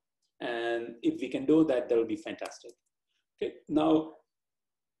data. And if we can do that, that would be fantastic. Okay, now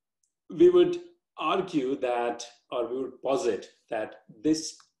we would argue that, or we would posit that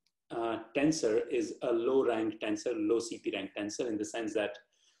this tensor is a low rank tensor, low CP rank tensor, in the sense that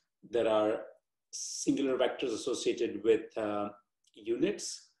there are singular vectors associated with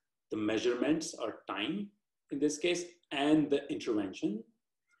units, the measurements or time in this case, and the intervention.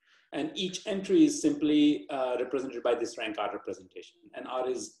 And each entry is simply represented by this rank R representation. And R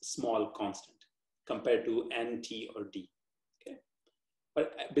is small constant compared to N, T, or D. Okay?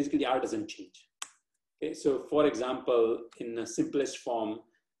 But basically R doesn't change. Okay? So for example, in the simplest form,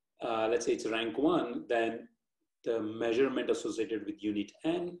 let's say it's rank 1, then the measurement associated with unit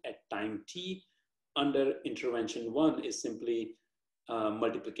N at time T under intervention 1 is simply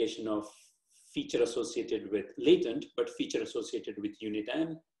multiplication of feature associated with latent, but feature associated with unit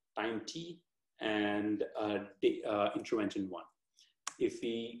N, time T, and intervention 1. If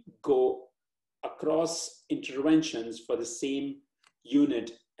we go across interventions for the same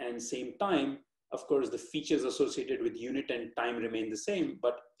unit and same time, of course, the features associated with unit and time remain the same,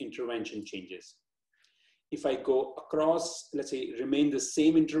 but intervention changes. If I go across, let's say, remain the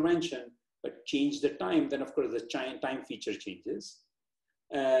same intervention, but change the time, then of course the time feature changes.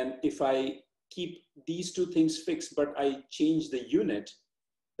 And if I keep these two things fixed, but I change the unit,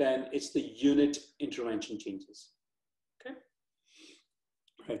 then it's the unit intervention changes. Okay.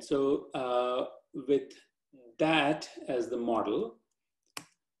 Right. So with that as the model,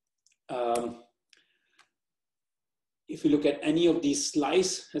 if you look at any of these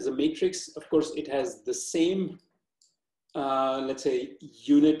slice as a matrix, of course, it has the same, let's say,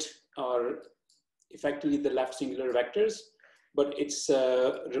 unit or effectively the left singular vectors, but its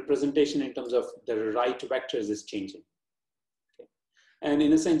representation in terms of the right vectors is changing. Okay. And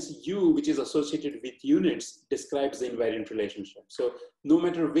in a sense, U, which is associated with units, describes the invariant relationship. So no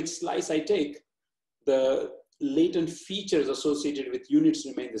matter which slice I take, the latent features associated with units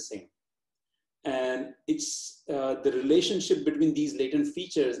remain the same. And it's the relationship between these latent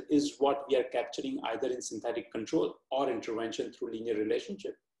features is what we are capturing either in synthetic control or intervention through linear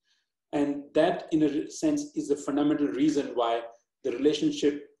relationship. And that, in a sense, is the fundamental reason why the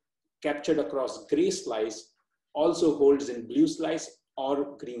relationship captured across gray slice also holds in blue slice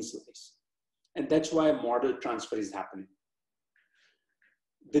or green slice. And that's why model transfer is happening.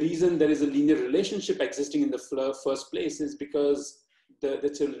 The reason there is a linear relationship existing in the first place is because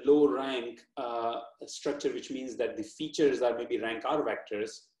that's a low rank structure, which means that the features are maybe rank R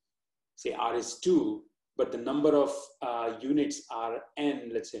vectors, say R is 2, but the number of units are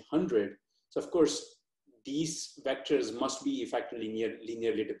N, let's say 100. So of course, these vectors must be effectively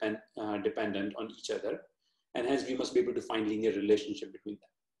linearly dependent on each other. And hence we must be able to find linear relationship between them.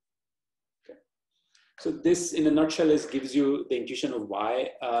 Okay. So this in a nutshell gives you the intuition of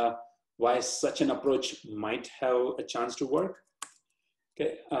why such an approach might have a chance to work.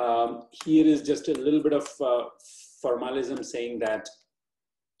 Okay, here is just a little bit of formalism saying that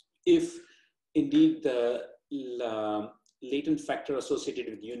if indeed the latent factor associated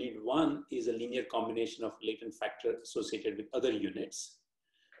with unit 1 is a linear combination of latent factor associated with other units,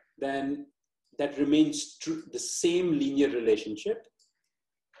 then that remains true. The same linear relationship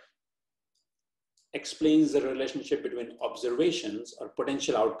explains the relationship between observations or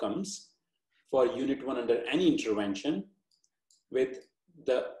potential outcomes for unit 1 under any intervention with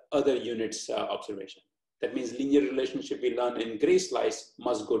the other unit's observation. That means linear relationship we learn in gray slice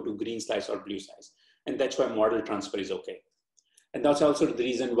must go to green slice or blue slice. And that's why model transfer is okay. And that's also the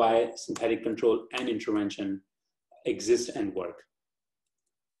reason why synthetic control and intervention exist and work.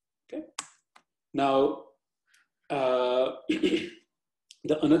 Okay. Now, another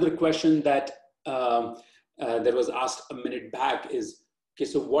question that that was asked a minute back is, okay,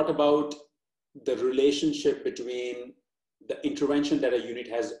 so what about the relationship between the intervention that a unit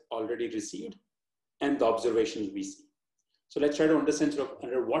has already received and the observations we see? So let's try to understand sort of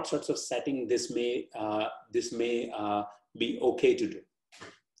under what sorts of setting this may be okay to do.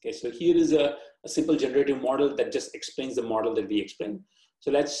 Okay, so here is a simple generative model that just explains the model that we explained.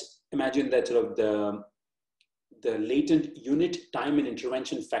 So let's imagine that sort of the latent unit, time, and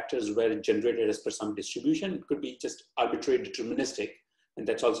intervention factors were generated as per some distribution. It could be just arbitrary deterministic, and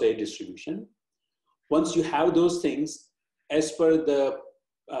that's also a distribution. Once you have those things, as per the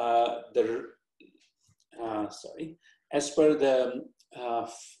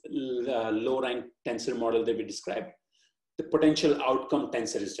low rank tensor model that we described, the potential outcome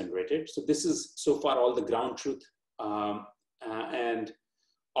tensor is generated. So this is so far all the ground truth, and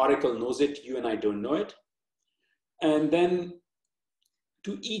Oracle knows it, you and I don't know it. And then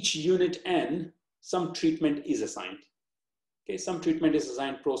to each unit N, some treatment is assigned. Okay, some treatment is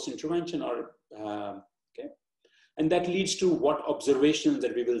assigned post-intervention or, okay. And that leads to what observations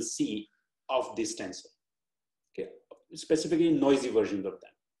that we will see of this tensor. Okay, specifically noisy versions of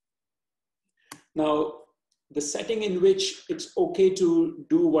them. Now, the setting in which it's okay to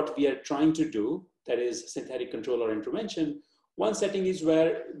do what we are trying to do, that is synthetic control or intervention, one setting is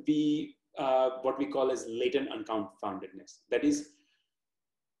where we, what we call as latent unconfoundedness. That is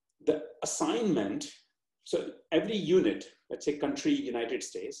the assignment. So every unit, let's say country, United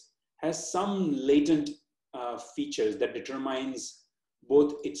States, has some latent features that determines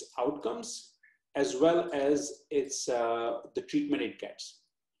both its outcomes as well as its, the treatment it gets.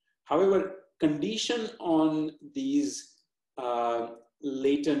 However, condition on these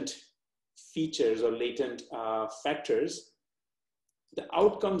latent features or latent factors, the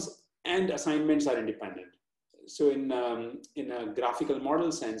outcomes and assignments are independent. So in a graphical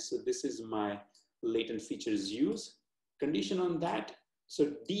model sense, so this is my latent features use. Condition on that,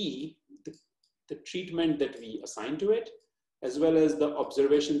 so D, the treatment that we assign to it, as well as the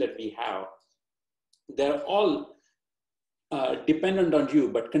observation that we have, they're all dependent on U,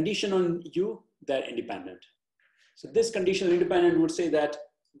 but condition on U, they're independent. So this conditional independent would say that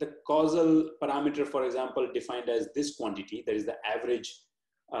the causal parameter, for example, defined as this quantity, that is the average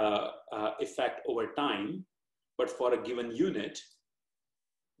effect over time, but for a given unit,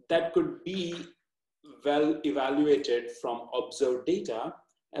 that could be well evaluated from observed data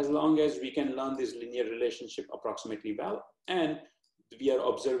as long as we can learn this linear relationship approximately well, and we are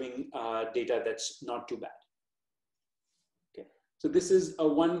observing data that's not too bad. Okay, so this is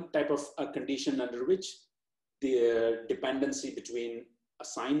one type of a condition under which the dependency between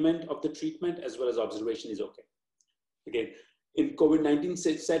assignment of the treatment as well as observation is okay. Again, in COVID-19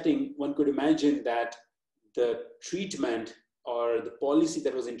 setting, one could imagine that the treatment or the policy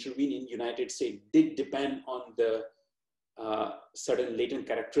that was intervened in the United States did depend on the certain latent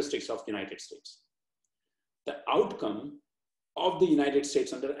characteristics of the United States. The outcome of the United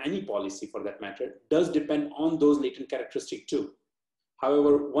States under any policy for that matter does depend on those latent characteristics too.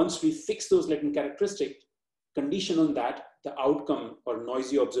 However, once we fix those latent characteristics, condition on that, the outcome or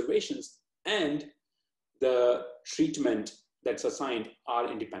noisy observations and the treatment that's assigned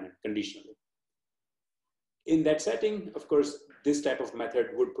are independent conditionally. In that setting, of course, this type of method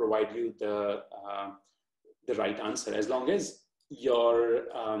would provide you the right answer as long as your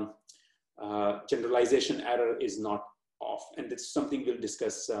generalization error is not off. And that's something we'll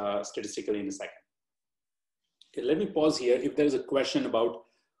discuss statistically in a second. Okay, let me pause here. If there is a question about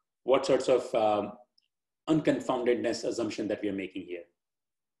what sorts of unconfoundedness assumption that we are making here.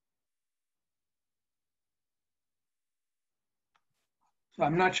 So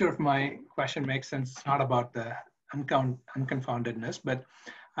I'm not sure if my question makes sense. It's not about the unconfoundedness, but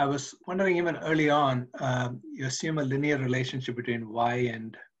I was wondering even early on, you assume a linear relationship between Y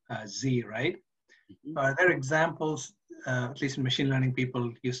and Z, right? Mm-hmm. Are there examples, at least in machine learning,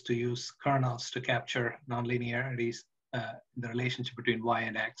 people used to use kernels to capture nonlinearities in the relationship between Y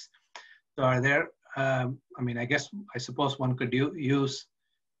and X. So are there, I mean, I suppose one could use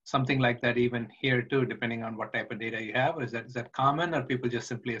something like that even here too, depending on what type of data you have. Is that common, or people just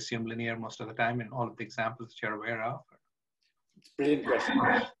simply assume linear most of the time in all of the examples that you're aware of? It's a brilliant question.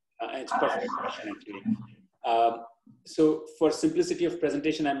 It's a perfect question, actually. So for simplicity of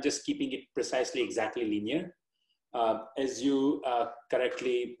presentation, I'm just keeping it precisely exactly linear. As you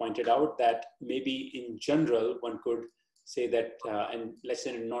correctly pointed out, that maybe in general, one could say that, and let's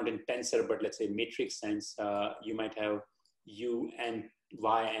say not in tensor, but let's say matrix sense, you might have U and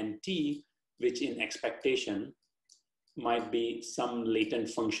Y and T, which in expectation might be some latent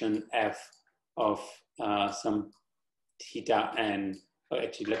function F of some theta and,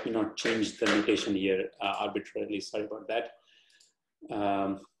 actually let me not change the notation here arbitrarily, sorry about that.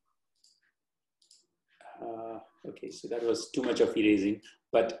 Okay, so that was too much of erasing,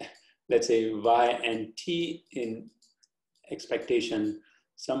 but let's say Y and T in expectation,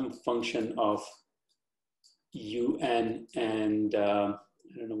 some function of UN and I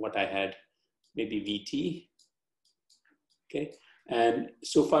don't know what I had, maybe VT. Okay, and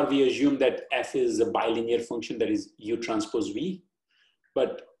so far we assume that F is a bilinear function, that is U transpose V,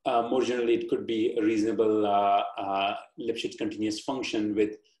 but more generally it could be a reasonable Lipschitz continuous function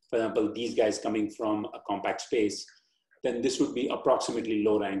with, for example, these guys coming from a compact space. Then this would be approximately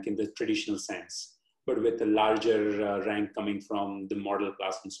low rank in the traditional sense, but with a larger rank coming from the model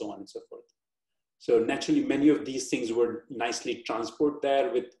class and so on and so forth. So naturally, many of these things would nicely transport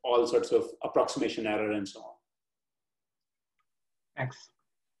there with all sorts of approximation error and so on. Thanks.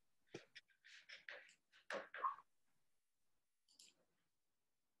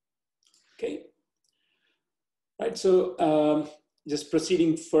 Okay. Right, so just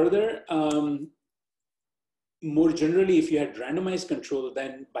proceeding further, more generally, if you had randomized control,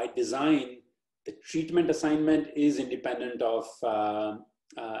 then by design, the treatment assignment is independent of the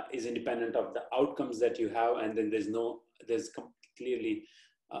outcomes that you have, and then there's no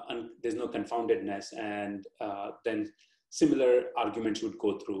confoundedness, and then similar arguments would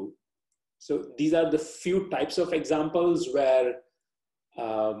go through. So these are the few types of examples where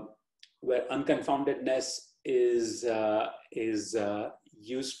unconfoundedness is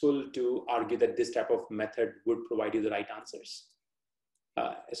useful to argue that this type of method would provide you the right answers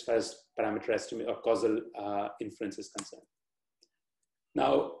as far as parameter estimate or causal inference is concerned.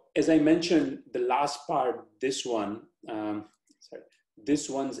 Now, as I mentioned, the last part, this one's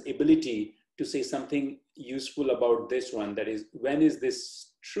ability to say something useful about this one, that is, when is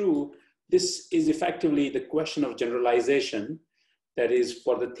this true? This is effectively the question of generalization, that is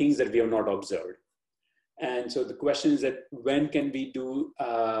for the things that we have not observed. And so the question is that when can we do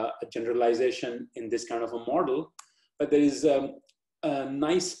a generalization in this kind of a model? But there is a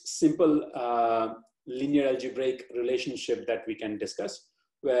nice, simple linear algebraic relationship that we can discuss,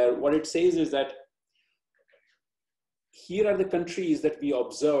 where what it says is that here are the countries that we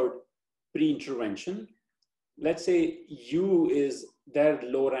observed pre-intervention. Let's say U is their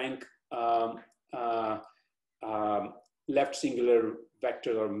low rank left singular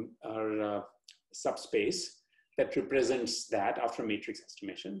vector or subspace that represents that after matrix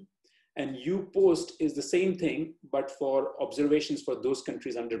estimation. And U post is the same thing, but for observations for those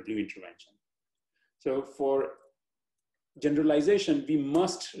countries under blue intervention. So for generalization, we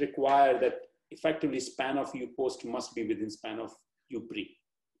must require that effectively span of U post must be within span of U pre.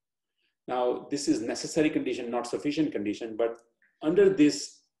 Now, this is necessary condition, not sufficient condition, but under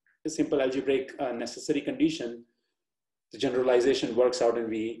this simple algebraic necessary condition, the generalization works out and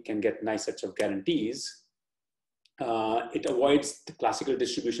we can get nice sets of guarantees. It avoids the classical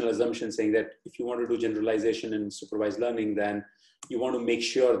distributional assumption saying that if you want to do generalization in supervised learning, then you want to make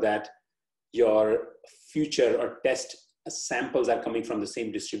sure that your future or test samples are coming from the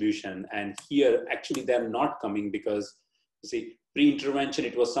same distribution. And here, actually, they're not coming because, you see, pre-intervention,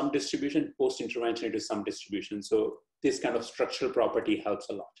 it was some distribution, post-intervention, it is some distribution. So this kind of structural property helps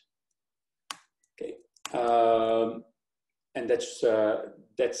a lot. Okay. And that's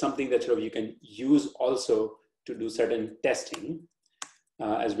something that you can use also to do certain testing,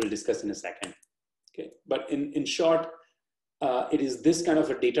 as we'll discuss in a second. Okay, but in short, it is this kind of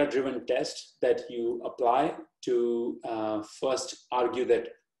a data-driven test that you apply to first argue that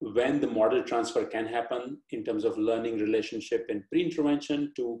when the model transfer can happen in terms of learning relationship in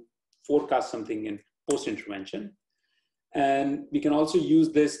pre-intervention to forecast something in post-intervention. And we can also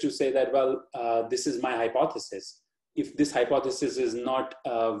use this to say that, well, this is my hypothesis. If this hypothesis is not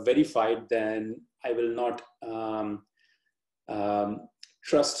verified, then I will not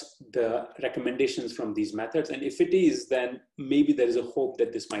trust the recommendations from these methods. And if it is, then maybe there is a hope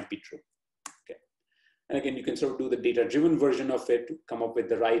that this might be true. Okay. And again, you can sort of do the data-driven version of it to come up with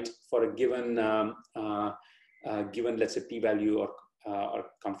the right for a given, let's say, p-value or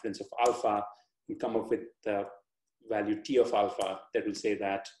confidence of alpha, and come up with the value t of alpha that will say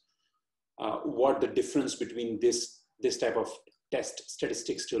that what the difference between this type of test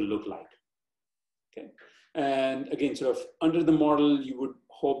statistics will look like. Okay, and again, sort of under the model, you would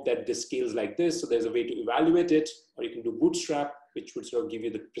hope that this scales like this. So there's a way to evaluate it, or you can do bootstrap, which would sort of give you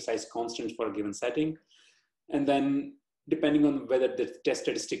the precise constant for a given setting. And then depending on whether the test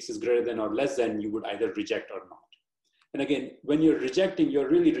statistics is greater than or less than, you would either reject or not. And again, when you're rejecting, you're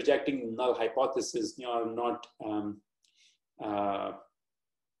really rejecting null hypothesis. You're not,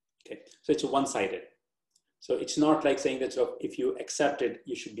 okay, so it's one-sided. So it's not like saying that if you accept it,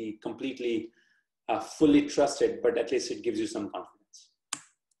 you should be completely fully trusted, but at least it gives you some confidence.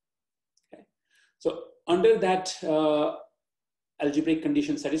 Okay. So under that algebraic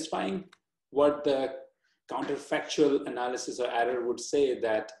condition satisfying, what the counterfactual analysis or error would say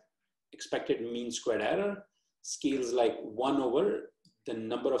that expected mean squared error scales like 1 over the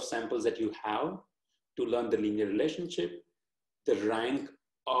number of samples that you have to learn the linear relationship, the rank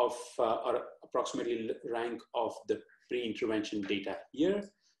of, or approximately rank of the pre-intervention data here,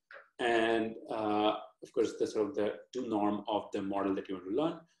 and of course the sort of the 2 norm of the model that you want to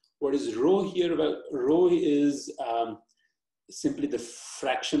learn. What is rho here? Well, rho is simply the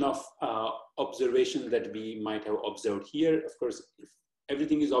fraction of observation that we might have observed here. Of course, if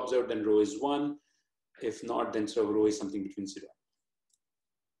everything is observed, then rho is 1. If not, then sort of rho is something between 0.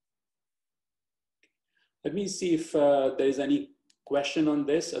 Let me see if there is any question on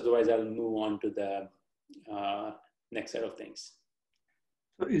this. Otherwise, I'll move on to the next set of things.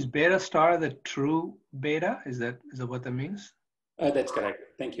 So is beta star the true beta? Is that what that means? That's correct.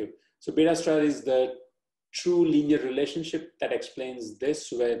 Thank you. So beta star is the true linear relationship that explains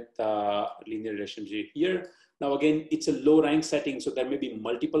this with linear relationship here. Now again, it's a low rank setting, so there may be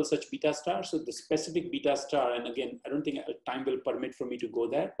multiple such beta stars. So the specific beta star, and again, I don't think time will permit for me to go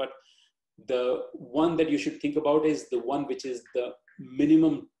there, but the one that you should think about is the one which is the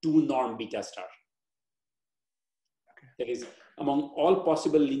minimum 2 norm beta star. Okay. That is, among all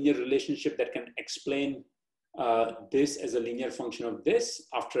possible linear relationship that can explain this as a linear function of this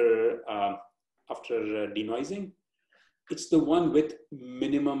after denoising, it's the one with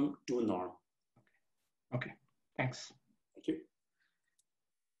minimum 2 norm. Okay, thanks. Thank you.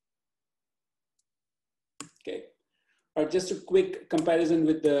 Okay. All right, just a quick comparison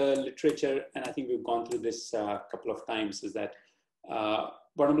with the literature, and I think we've gone through this a couple of times, is that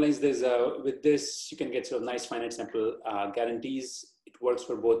bottom line is there's with this, you can get sort of nice finite sample guarantees. It works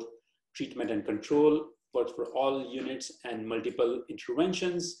for both treatment and control, works for all units and multiple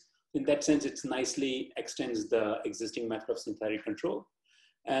interventions. In that sense, it nicely extends the existing method of synthetic control.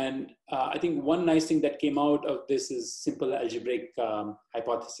 And I think one nice thing that came out of this is simple algebraic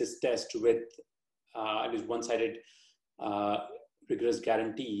hypothesis test with at least one-sided rigorous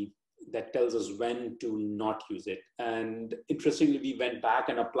guarantee that tells us when to not use it. And interestingly, we went back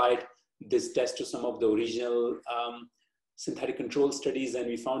and applied this test to some of the original synthetic control studies, and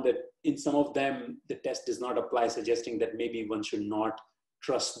we found that in some of them, the test does not apply, suggesting that maybe one should not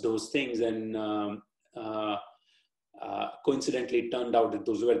trust those things. And coincidentally, it turned out that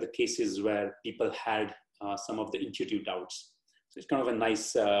those were the cases where people had some of the intuitive doubts. So it's kind of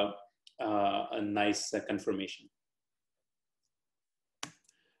a nice confirmation.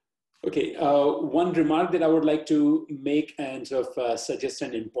 Okay, one remark that I would like to make and sort of suggest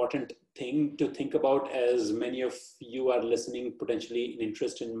an important thing to think about, as many of you are listening, potentially in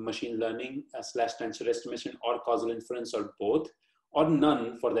interest in machine learning / tensor estimation or causal inference or both, or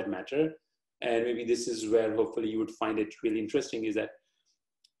none for that matter. And maybe this is where hopefully you would find it really interesting, is that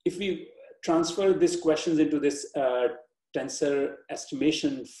if we transfer these questions into this tensor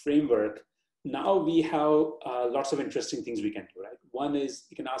estimation framework, now we have lots of interesting things we can do, right? One is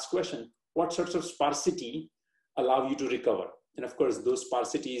you can ask question, what sorts of sparsity allow you to recover? And of course, those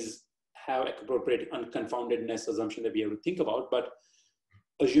sparsities have appropriate unconfoundedness assumption that we have to think about, but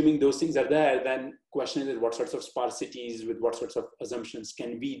assuming those things are there, then question is what sorts of sparsities with what sorts of assumptions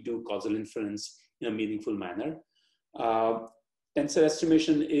can we do causal inference in a meaningful manner? Tensor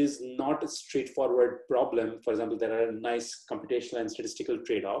estimation is not a straightforward problem. For example, there are a nice computational and statistical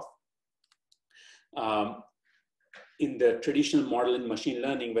trade-off. In the traditional model in machine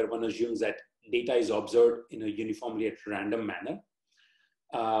learning, where one assumes that data is observed in a uniformly at random manner,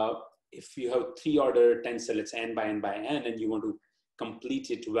 if you have 3-order tensor, let's say n by n, and you want to complete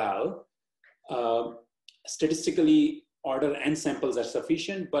it well, statistically order n samples are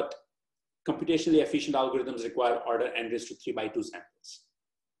sufficient, but computationally efficient algorithms require order n raised to 3 by 2 samples.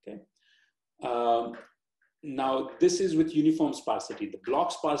 Okay. Now, this is with uniform sparsity. The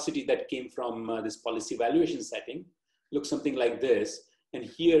block sparsity that came from this policy evaluation setting looks something like this. And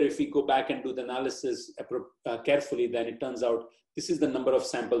here, if we go back and do the analysis carefully, then it turns out this is the number of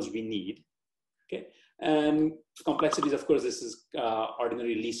samples we need. Okay. And complexities, of course, this is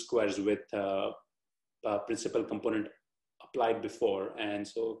ordinary least squares with principal component applied before. And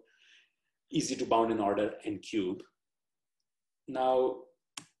so easy to bound in order n cube. Now,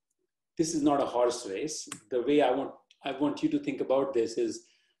 this is not a horse race. The way I want you to think about this is,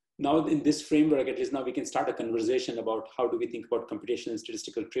 now in this framework, at least now we can start a conversation about how do we think about computational and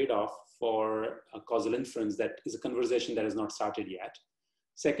statistical trade-off for causal inference. That is a conversation that has not started yet.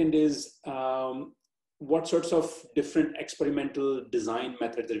 Second is, what sorts of different experimental design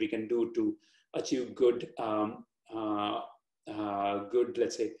methods that we can do to achieve good,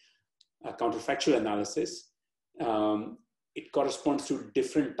 let's say, counterfactual analysis. It corresponds to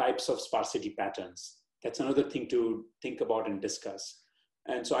different types of sparsity patterns. That's another thing to think about and discuss.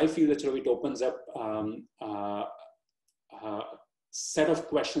 And so I feel that sort of it opens up a set of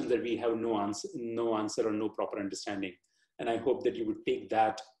questions that we have no answer or no proper understanding. And I hope that you would take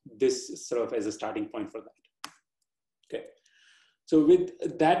this sort of as a starting point for that. Okay. So with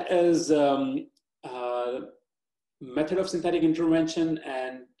that as method of synthetic intervention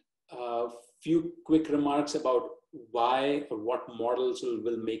and a few quick remarks about why or what models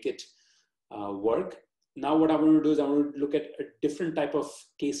will make it work. Now what I want to do is I want to look at a different type of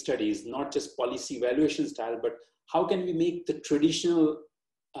case studies, not just policy evaluation style, but how can we make the traditional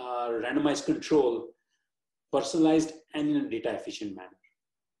randomized control personalized and in a data efficient manner.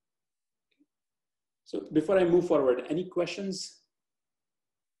 So before I move forward, any questions?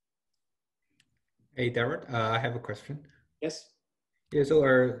 Hey, Darren, I have a question. Yes. Yeah,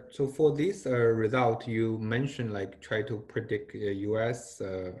 so for this result, you mentioned like try to predict US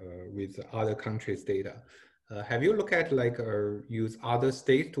with other countries' data. Have you looked at like use other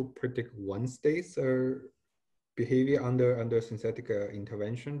states to predict one state's behavior under synthetic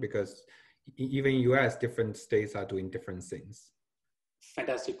intervention? Because even US, different states are doing different things.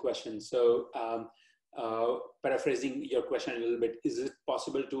 Fantastic question. So paraphrasing your question a little bit, is it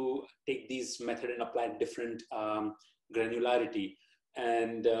possible to take these method and apply different granularity?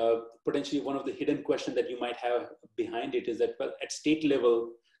 And potentially one of the hidden questions that you might have behind it is that, well, at state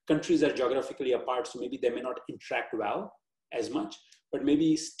level, countries are geographically apart, so maybe they may not interact well as much, but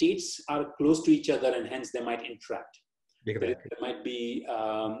maybe states are close to each other and hence they might interact. Exactly. There might be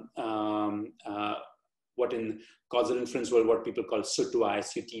what in causal inference world, what people call SUTVA,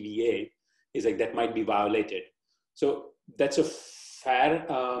 S-U-T-V-A, is like that might be violated. So that's a fair,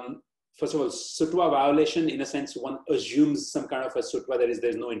 first of all, SUTVA violation, in a sense, one assumes some kind of a SUTVA, that is,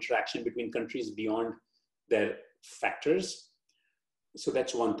 there's no interaction between countries beyond their factors. So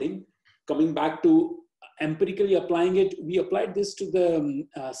that's one thing. Coming back to empirically applying it, we applied this to the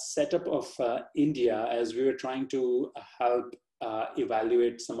setup of India as we were trying to help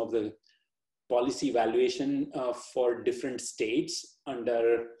evaluate some of the policy evaluation for different states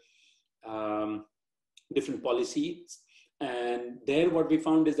under different policies. And there what we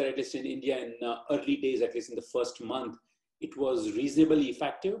found is that at least in India in early days, at least in the first month, it was reasonably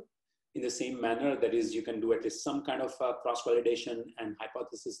effective in the same manner. That is, you can do at least some kind of cross-validation and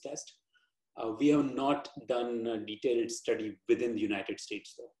hypothesis test. We have not done a detailed study within the United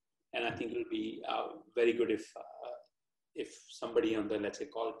States though. And I think it'll be very good if somebody on the, let's say,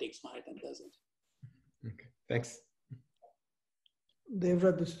 call takes my it and does it. Okay, thanks.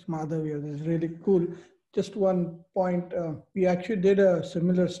 Devra, this is Madhav here. This is really cool. Just one point. We actually did a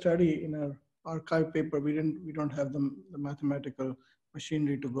similar study in our archive paper. We don't have the mathematical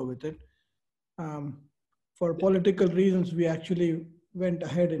machinery to go with it. For political reasons, we actually went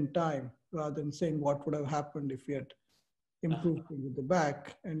ahead in time rather than saying what would have happened if we had improved with the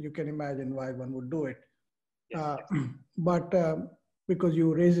back. And you can imagine why one would do it. But because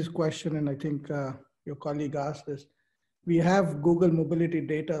you raised this question, and I think your colleague asked this, we have Google mobility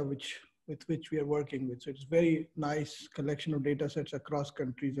data with which we are working with. So it's very nice collection of data sets across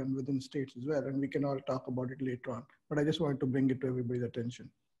countries and within states as well. And we can all talk about it later on. But I just wanted to bring it to everybody's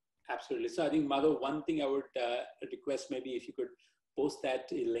attention. Absolutely. So I think, Madhav, one thing I would request, maybe if you could post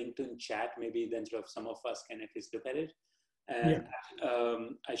that link in chat, maybe then sort of some of us can at least look at it. And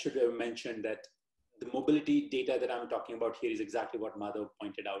I should have mentioned that the mobility data that I'm talking about here is exactly what Madhav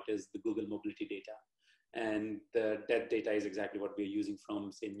pointed out, is the Google mobility data. And the death data is exactly what we're using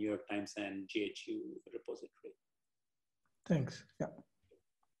from, say, New York Times and GHU repository. Thanks. Yeah.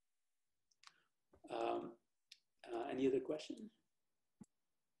 Any other questions?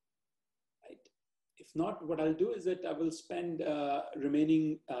 Right. If not, what I'll do is that I will spend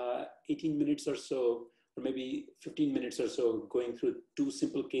remaining 18 minutes or so, or maybe 15 minutes or so, going through two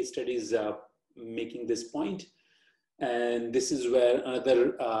simple case studies making this point. And this is where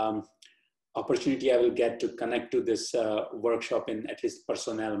another opportunity I will get to connect to this workshop in at least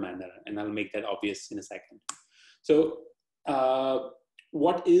personnel manner, and I'll make that obvious in a second. So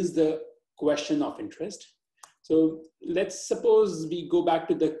what is the question of interest? So let's suppose we go back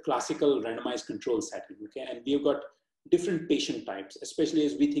to the classical randomized control setting, okay? And we've got different patient types, especially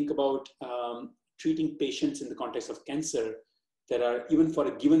as we think about treating patients in the context of cancer. There are, even for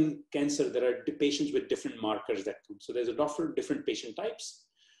a given cancer, there are patients with different markers that come. So there's a lot of different patient types.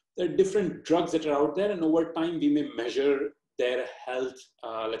 There are different drugs that are out there, and over time we may measure their health,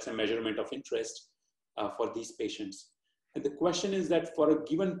 let's say measurement of interest for these patients. And the question is that for a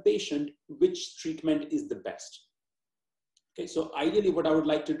given patient, which treatment is the best? Okay, so ideally what I would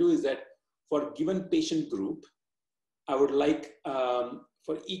like to do is that for a given patient group, I would like,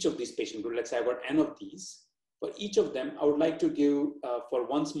 for each of these patient groups, let's say I've got N of these, for each of them, I would like to give for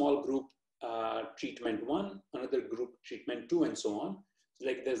one small group treatment 1, another group treatment 2, and so on. So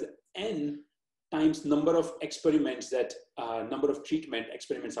like there's N times number of experiments that, number of treatment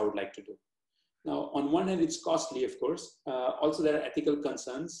experiments I would like to do. Now, on one hand, it's costly, of course. Also, there are ethical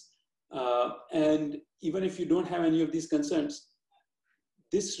concerns. And even if you don't have any of these concerns,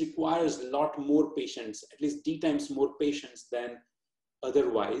 this requires a lot more patients, at least D times more patients than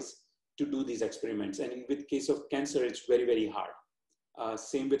otherwise to do these experiments. And in the case of cancer, it's very, very hard.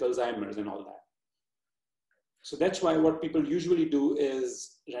 Same with Alzheimer's and all that. So that's why what people usually do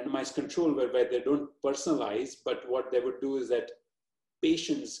is randomized control, whereby they don't personalize, but what they would do is that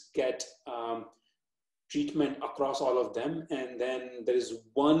patients get treatment across all of them, and then there is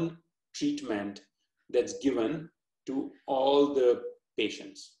one treatment that's given to all the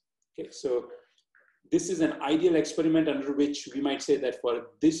patients. Okay, so this is an ideal experiment under which we might say that for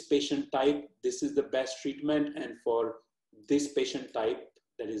this patient type, this is the best treatment, and for this patient type,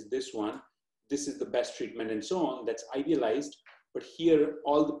 that is this one, this is the best treatment, and so on. That's idealized, but here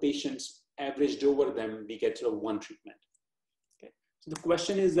all the patients averaged over them, we get sort of one treatment. Okay, so the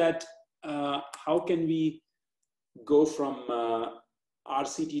question is that how can we go from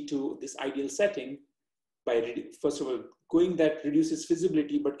RCT to this ideal setting by, first of all, going that reduces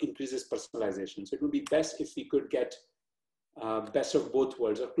feasibility but increases personalization. So it would be best if we could get best of both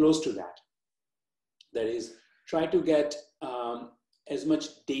worlds or close to that. That is, try to get as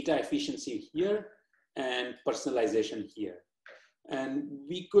much data efficiency here and personalization here. And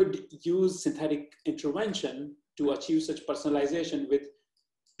we could use synthetic intervention to achieve such personalization with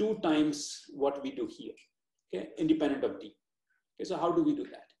 2 times what we do here, okay, independent of D. Okay, so how do we do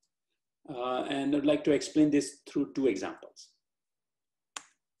that? And I'd like to explain this through 2 examples.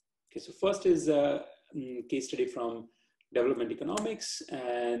 Okay, so first is a case study from development economics,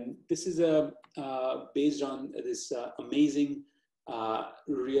 and this is based on this amazing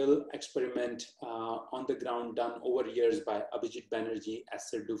real experiment on the ground done over years by Abhijit Banerjee,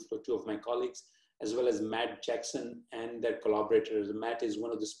 Esther Duflo, 2 of my colleagues, as well as Matt Jackson and their collaborators. Matt is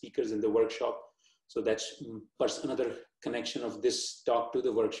one of the speakers in the workshop, so that's another connection of this talk to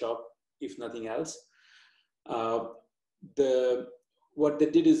the workshop, if nothing else. What they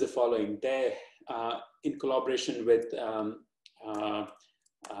did is the following. They, in collaboration with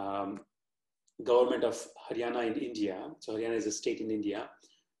government of Haryana in India, so Haryana is a state in India,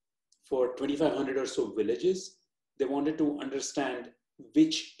 for 2,500 or so villages, they wanted to understand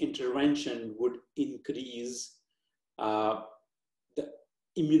which intervention would increase the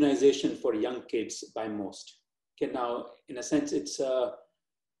immunization for young kids by most. Okay, now, in a sense, it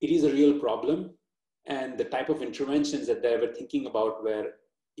is a real problem, and the type of interventions that they were thinking about were,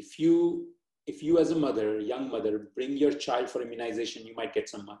 if you as a mother, young mother, bring your child for immunization, you might get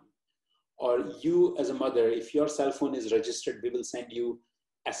some money. Or you as a mother, if your cell phone is registered, we will send you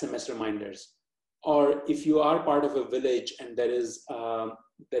SMS reminders. Or if you are part of a village and there is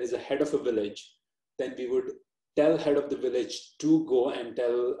a head of a village, then we would tell head of the village to go and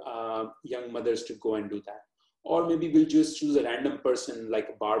tell young mothers to go and do that. Or maybe we'll just choose a random person like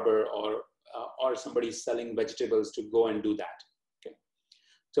a barber or somebody selling vegetables to go and do that. Okay.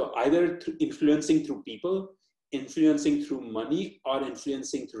 So either influencing through people, influencing through money, or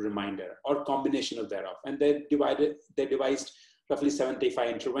influencing through reminder, or combination of thereof. And they devised roughly 75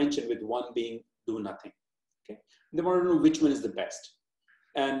 intervention, with one being do nothing. Okay. They want to know which one is the best.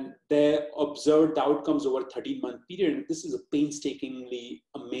 And they observed the outcomes over a 13-month period. This is a painstakingly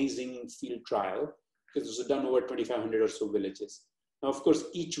amazing field trial, because it was done over 2,500 or so villages. Now, of course,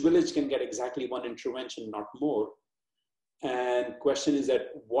 each village can get exactly one intervention, not more. And question is that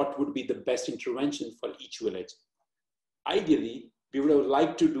what would be the best intervention for each village? Ideally, we would have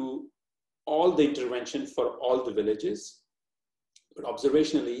liked to do all the intervention for all the villages, but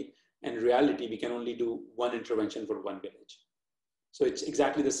observationally and reality, we can only do one intervention for one village. So it's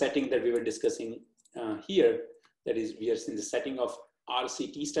exactly the setting that we were discussing here. That is, we are in the setting of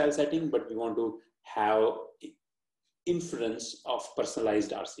RCT style setting, but we want to have inference of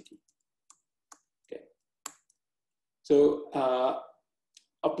personalized RCT. Okay. So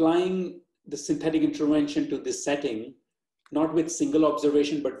applying the synthetic intervention to this setting, not with single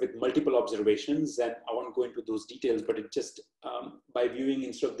observation, but with multiple observations. And I won't go into those details, but it just, by viewing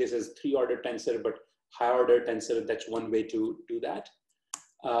instead of this as 3-order tensor, but higher order tensor, that's one way to do that.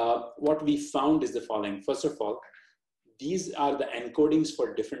 What we found is the following. First of all, these are the encodings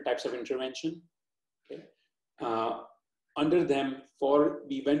for different types of intervention. Okay. Under them,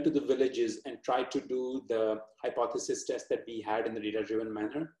 we went to the villages and tried to do the hypothesis test that we had in the data-driven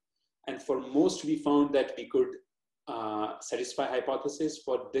manner. And for most, we found that we could satisfy hypothesis.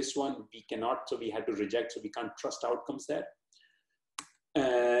 For this one, we cannot, so we had to reject, so we can't trust outcomes there.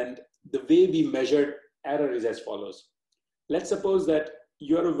 And the way we measured error is as follows. Let's suppose that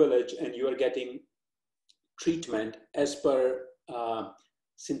you're a village and you are getting treatment as per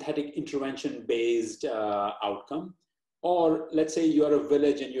synthetic intervention-based outcome. Or let's say you're a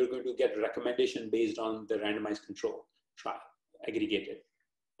village and you're going to get recommendation based on the randomized control trial, aggregated.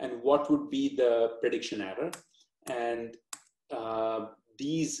 And what would be the prediction error? And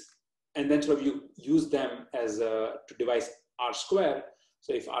and then sort of you use them as to devise R square.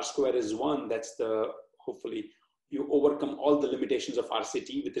 So if R square is 1, that's hopefully you overcome all the limitations of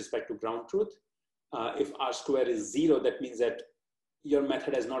RCT with respect to ground truth. If R square is 0, that means that your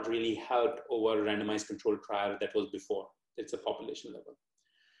method has not really helped over randomized control trial that was before. It's a population level.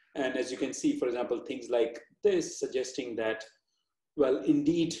 And as you can see, for example, things like this suggesting that, well,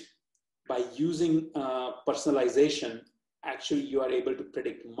 indeed, by using personalization, actually you are able to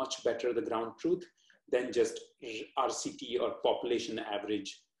predict much better the ground truth than just RCT or population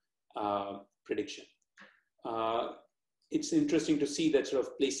average prediction. It's interesting to see that sort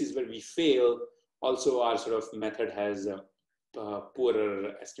of places where we fail, also our sort of method has a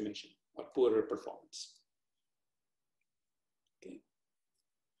poorer estimation or poorer performance. Okay.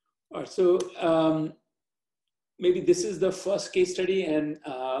 All right, so maybe this is the first case study, and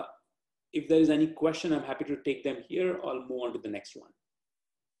if there is any question, I'm happy to take them here. I'll move on to the next one.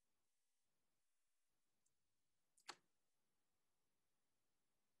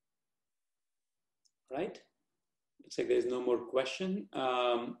 Right? Looks like there's no more question.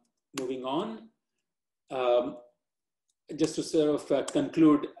 Moving on. Just to sort of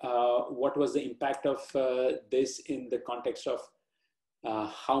conclude, what was the impact of this in the context of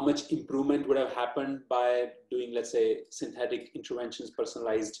how much improvement would have happened by doing, let's say, synthetic interventions,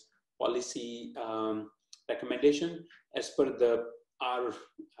 personalized policy recommendation as per our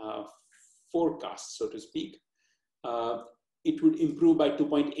forecast, so to speak. It would improve by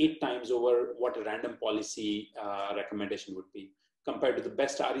 2.8 times over what a random policy recommendation would be. Compared to the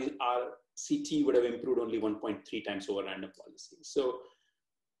best RCT would have improved only 1.3 times over random policy. So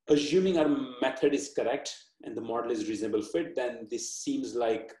assuming our method is correct and the model is reasonable fit, then this seems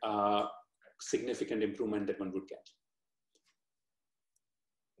like a significant improvement that one would get.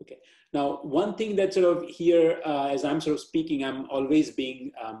 Okay. Now, one thing that sort of here, as I'm sort of speaking, I'm always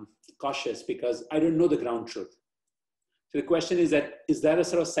being cautious because I don't know the ground truth. So the question is that, is there a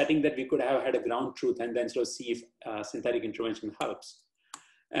sort of setting that we could have had a ground truth and then sort of see if synthetic intervention helps?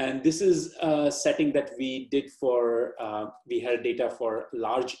 And this is a setting that we did for, we had data for a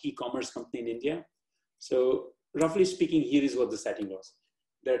large e-commerce company in India. So roughly speaking, here is what the setting was.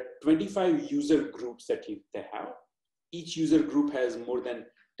 There are 25 user groups that they have. Each user group has more than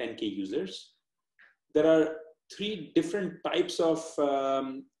 10K users. There are 3 different types of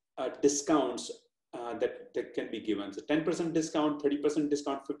discounts that can be given. So 10% discount, 30%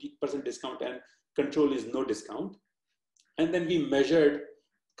 discount, 50% discount, and control is no discount. And then we measured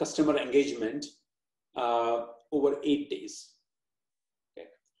customer engagement over 8 days. Okay.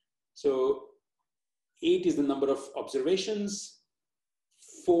 So 8 is the number of observations,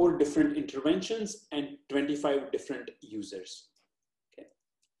 4 different interventions, and 25 different users. Okay.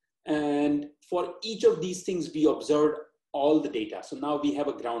 And for each of these things, we observed all the data. So now we have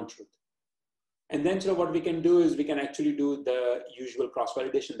a ground truth. And then sort of what we can do is we can actually do the usual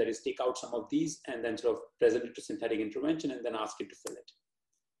cross-validation, that is take out some of these and then sort of present it to synthetic intervention and then ask it to fill it.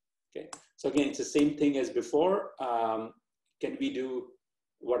 Okay, so again, it's the same thing as before. Can we do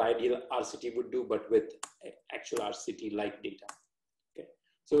what ideal RCT would do, but with actual RCT-like data? Okay,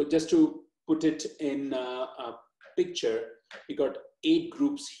 so just to put it in a picture, we got 8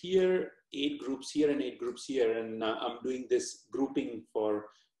 groups here, 8 groups here, and 8 groups here. And I'm doing this grouping for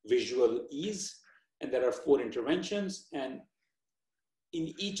visual ease. And there are 4 interventions. And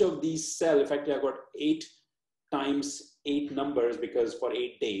in each of these cells, effectively, I've got 8 times 8 numbers because for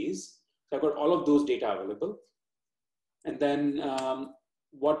 8 days. So I've got all of those data available. And then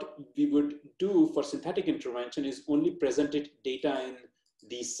what we would do for synthetic intervention is only present it data in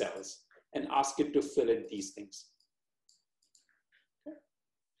these cells and ask it to fill in these things. Okay.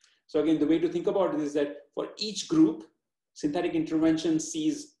 So again, the way to think about it is that for each group, synthetic intervention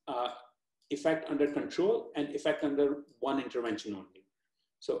sees effect under control and effect under one intervention only.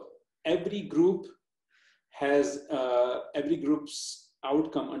 So every group has, every group's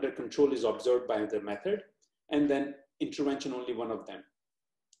outcome under control is observed by the method, and then intervention only one of them.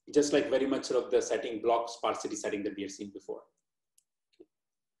 Just like very much sort of the setting block sparsity setting that we had seen before.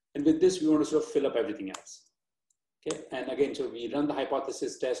 And with this, we want to sort of fill up everything else. Okay, and again, so we run the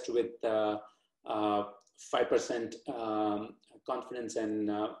hypothesis test with 5% confidence,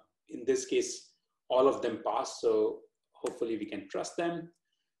 and in this case, all of them pass. So hopefully we can trust them.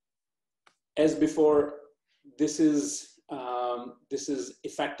 As before, this is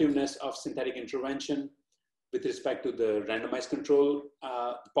effectiveness of synthetic intervention with respect to the randomized control,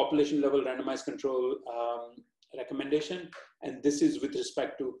 population level randomized control recommendation. And this is with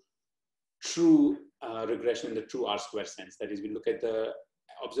respect to true regression in the true R-square sense. That is, we look at the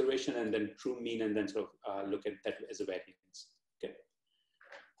observation and then true mean, and then sort of look at that as a variance. Okay,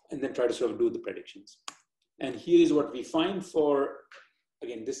 and then try to sort of do the predictions. And here is what we find for,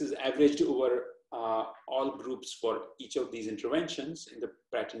 again, this is averaged over all groups for each of these interventions in the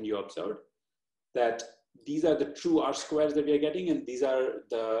pattern you observed, that these are the true R-squares that we are getting, and these are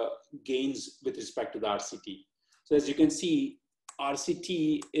the gains with respect to the RCT. So as you can see,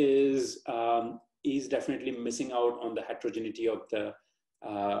 RCT is definitely missing out on the heterogeneity of the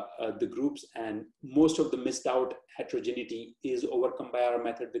groups, and most of the missed out heterogeneity is overcome by our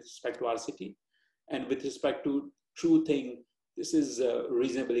method with respect to RCT. And with respect to true thing, this is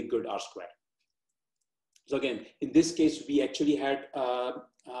reasonably good R-squared. So again, in this case, we actually had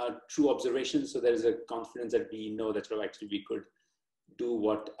true observations. So there is a confidence that we know that actually we could do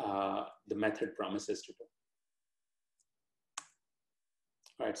what the method promises to do.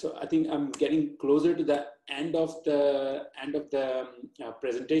 All right, so I think I'm getting closer to the end of the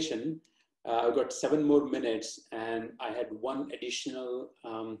presentation. I've got 7 more minutes, and I had one additional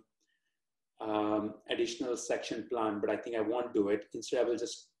section planned, but I think I won't do it. Instead, I will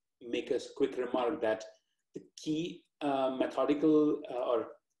just make a quick remark that the key methodical or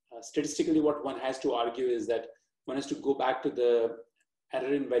statistically what one has to argue is that one has to go back to the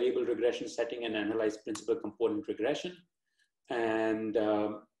error in variable regression setting and analyze principal component regression. And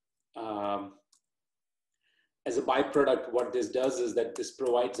as a byproduct, what this does is that this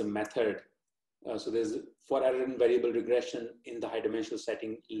provides a method. So there's, for error in variable regression in the high dimensional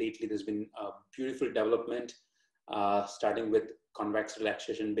setting, lately there's been a beautiful development, starting with convex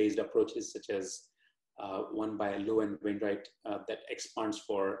relaxation based approaches such as one by Low and Wainwright that expands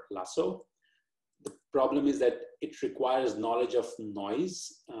for lasso. The problem is that it requires knowledge of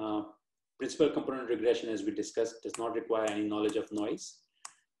noise. Principal component regression, as we discussed, does not require any knowledge of noise,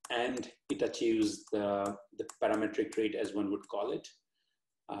 and it achieves the parametric rate, as one would call it.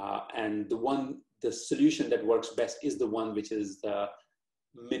 And the solution that works best is the one which is the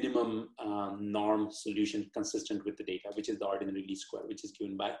minimum norm solution consistent with the data, which is the ordinary least square, which is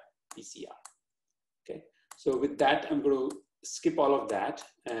given by PCR. Okay, so with that, I'm going to skip all of that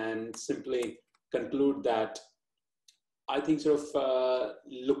and simply conclude that I think sort of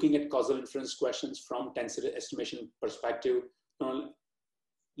looking at causal inference questions from tensor estimation perspective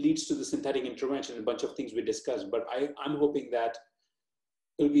leads to the synthetic intervention, a bunch of things we discussed, but I'm hoping that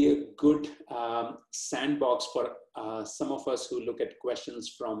it will be a good sandbox for some of us who look at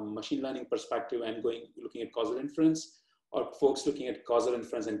questions from machine learning perspective and looking at causal inference, or folks looking at causal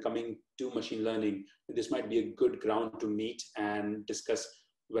inference and coming to machine learning. This might be a good ground to meet and discuss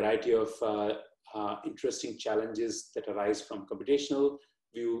a variety of interesting challenges that arise from computational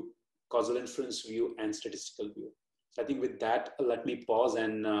view, causal inference view, and statistical view. So I think with that, let me pause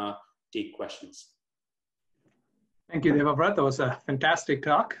and take questions. Thank you, Devavrat. That was a fantastic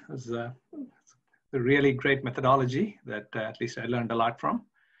talk. It was a really great methodology that at least I learned a lot from.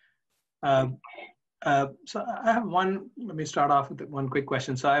 So I have let me start off with one quick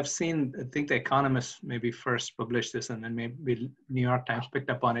question. So I've seen, I think The Economist maybe first published this, and then maybe New York Times picked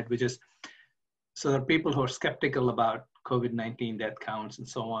up on it, which is, so there are people who are skeptical about COVID-19 death counts and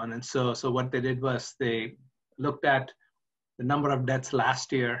so on. And so what they did was they looked at the number of deaths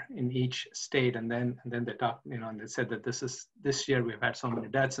last year in each state, and then they talked, and they said that this year we've had so many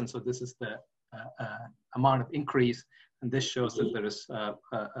deaths, and so this is the amount of increase, and this shows that there is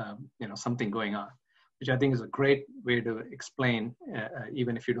something going on, which I think is a great way to explain,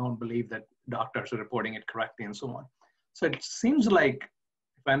 even if you don't believe that doctors are reporting it correctly and so on. So it seems like,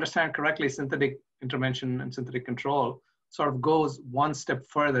 if I understand correctly, synthetic intervention and synthetic control sort of goes one step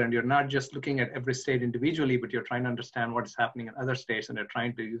further, and you're not just looking at every state individually, but you're trying to understand what is happening in other states, and they're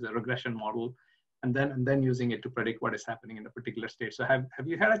trying to use a regression model and then using it to predict what is happening in a particular state. So have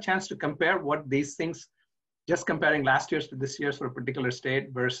you had a chance to compare what these things, just comparing last year's to this year's for a particular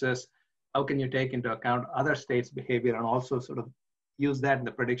state versus how can you take into account other states' behavior and also sort of use that in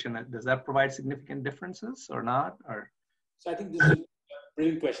the prediction? Does that provide significant differences or not? So I think this is a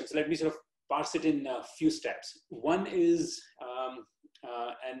brilliant question. So let me sort of parse it in a few steps. One is,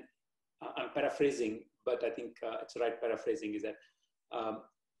 and I'm paraphrasing, but I think it's the right paraphrasing, is that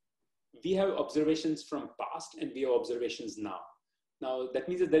we have observations from past and we have observations now. Now, that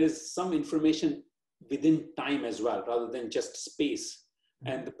means that there is some information within time as well, rather than just space.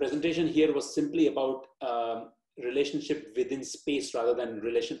 And the presentation here was simply about relationship within space rather than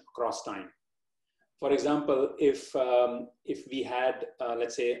relation across time. For example, if we had,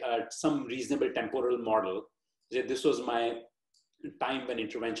 let's say, some reasonable temporal model, say this was my time when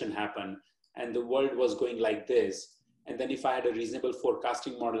intervention happened, and the world was going like this, and then if I had a reasonable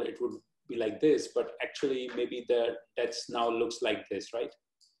forecasting model, it would be like this, but actually maybe the deaths now looks like this, right?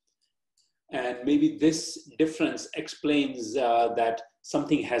 And maybe this difference explains that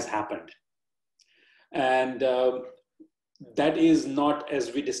something has happened. And that is not,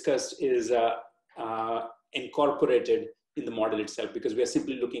 as we discussed, is incorporated in the model itself, because we are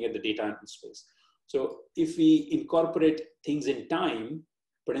simply looking at the data in space. So if we incorporate things in time,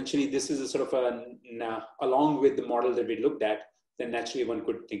 potentially this is a sort of along with the model that we looked at, than naturally one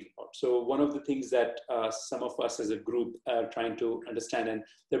could think about. So one of the things that some of us as a group are trying to understand, and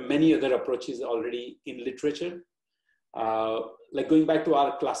there are many other approaches already in literature, like going back to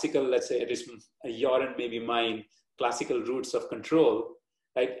our classical, let's say, at least your and maybe mine, classical roots of control,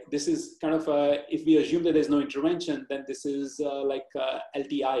 right? This is kind of, if we assume that there's no intervention, then this is like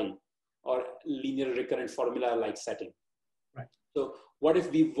LTI or linear recurrent formula like setting. Right. So what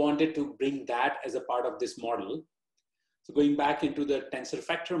if we wanted to bring that as a part of this model? So going back into the tensor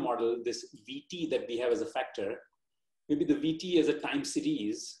factor model, this VT that we have as a factor, maybe the VT as a time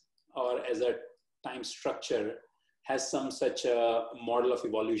series or as a time structure has some such a model of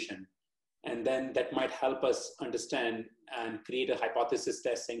evolution. And then that might help us understand and create a hypothesis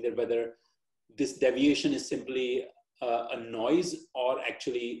test saying that whether this deviation is simply a noise or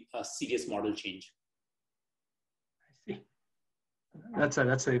actually a serious model change. I see.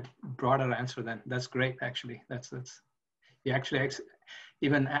 That's a broader answer then. That's great, actually. That's you actually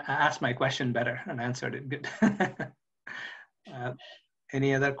even asked my question better and answered it good.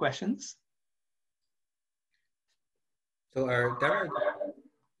 Any other questions? So there are,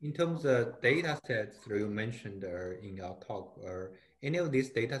 in terms of data sets you mentioned in your talk, any of these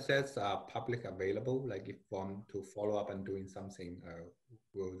data sets are public available? Like if one to follow up and doing something,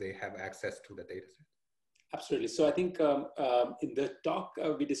 will they have access to the data set? Absolutely. So I think in the talk,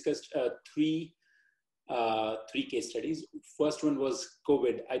 we discussed three case studies. First one was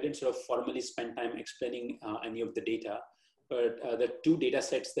COVID. I didn't sort of formally spend time explaining any of the data, but the two data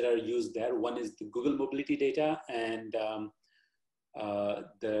sets that are used there, one is the Google mobility data and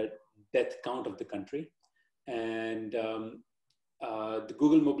the death count of the country. And the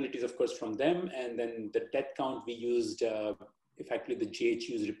Google mobility is of course from them. And then the death count we used effectively the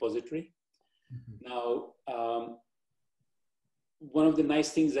GHU's repository. Mm-hmm. Now, one of the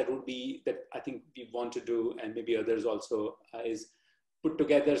nice things that would be that I think we want to do, and maybe others also, is put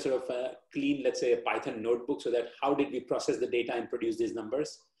together sort of a clean, let's say, a Python notebook, so that how did we process the data and produce these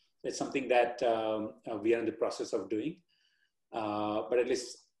numbers? It's something that we are in the process of doing. But at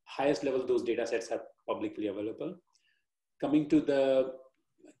least highest level, those data sets are publicly available. Coming to the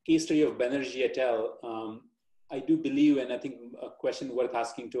case study of Banerjee et al., I do believe, and I think a question worth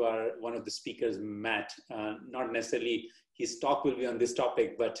asking to one of the speakers, Matt, not necessarily his talk will be on this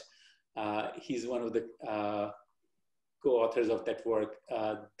topic, but he's one of the co-authors of that work.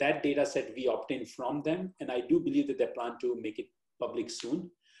 That data set we obtained from them, and I do believe that they plan to make it public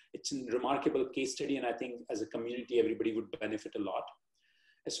soon. It's a remarkable case study, and I think as a community, everybody would benefit a lot.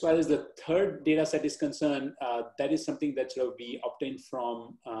 As far as the third data set is concerned, that is something that we obtained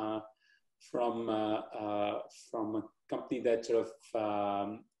from a company that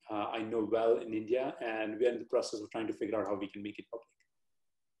I know well in India, and we are in the process of trying to figure out how we can make it public.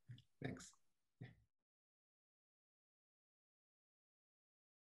 Thanks.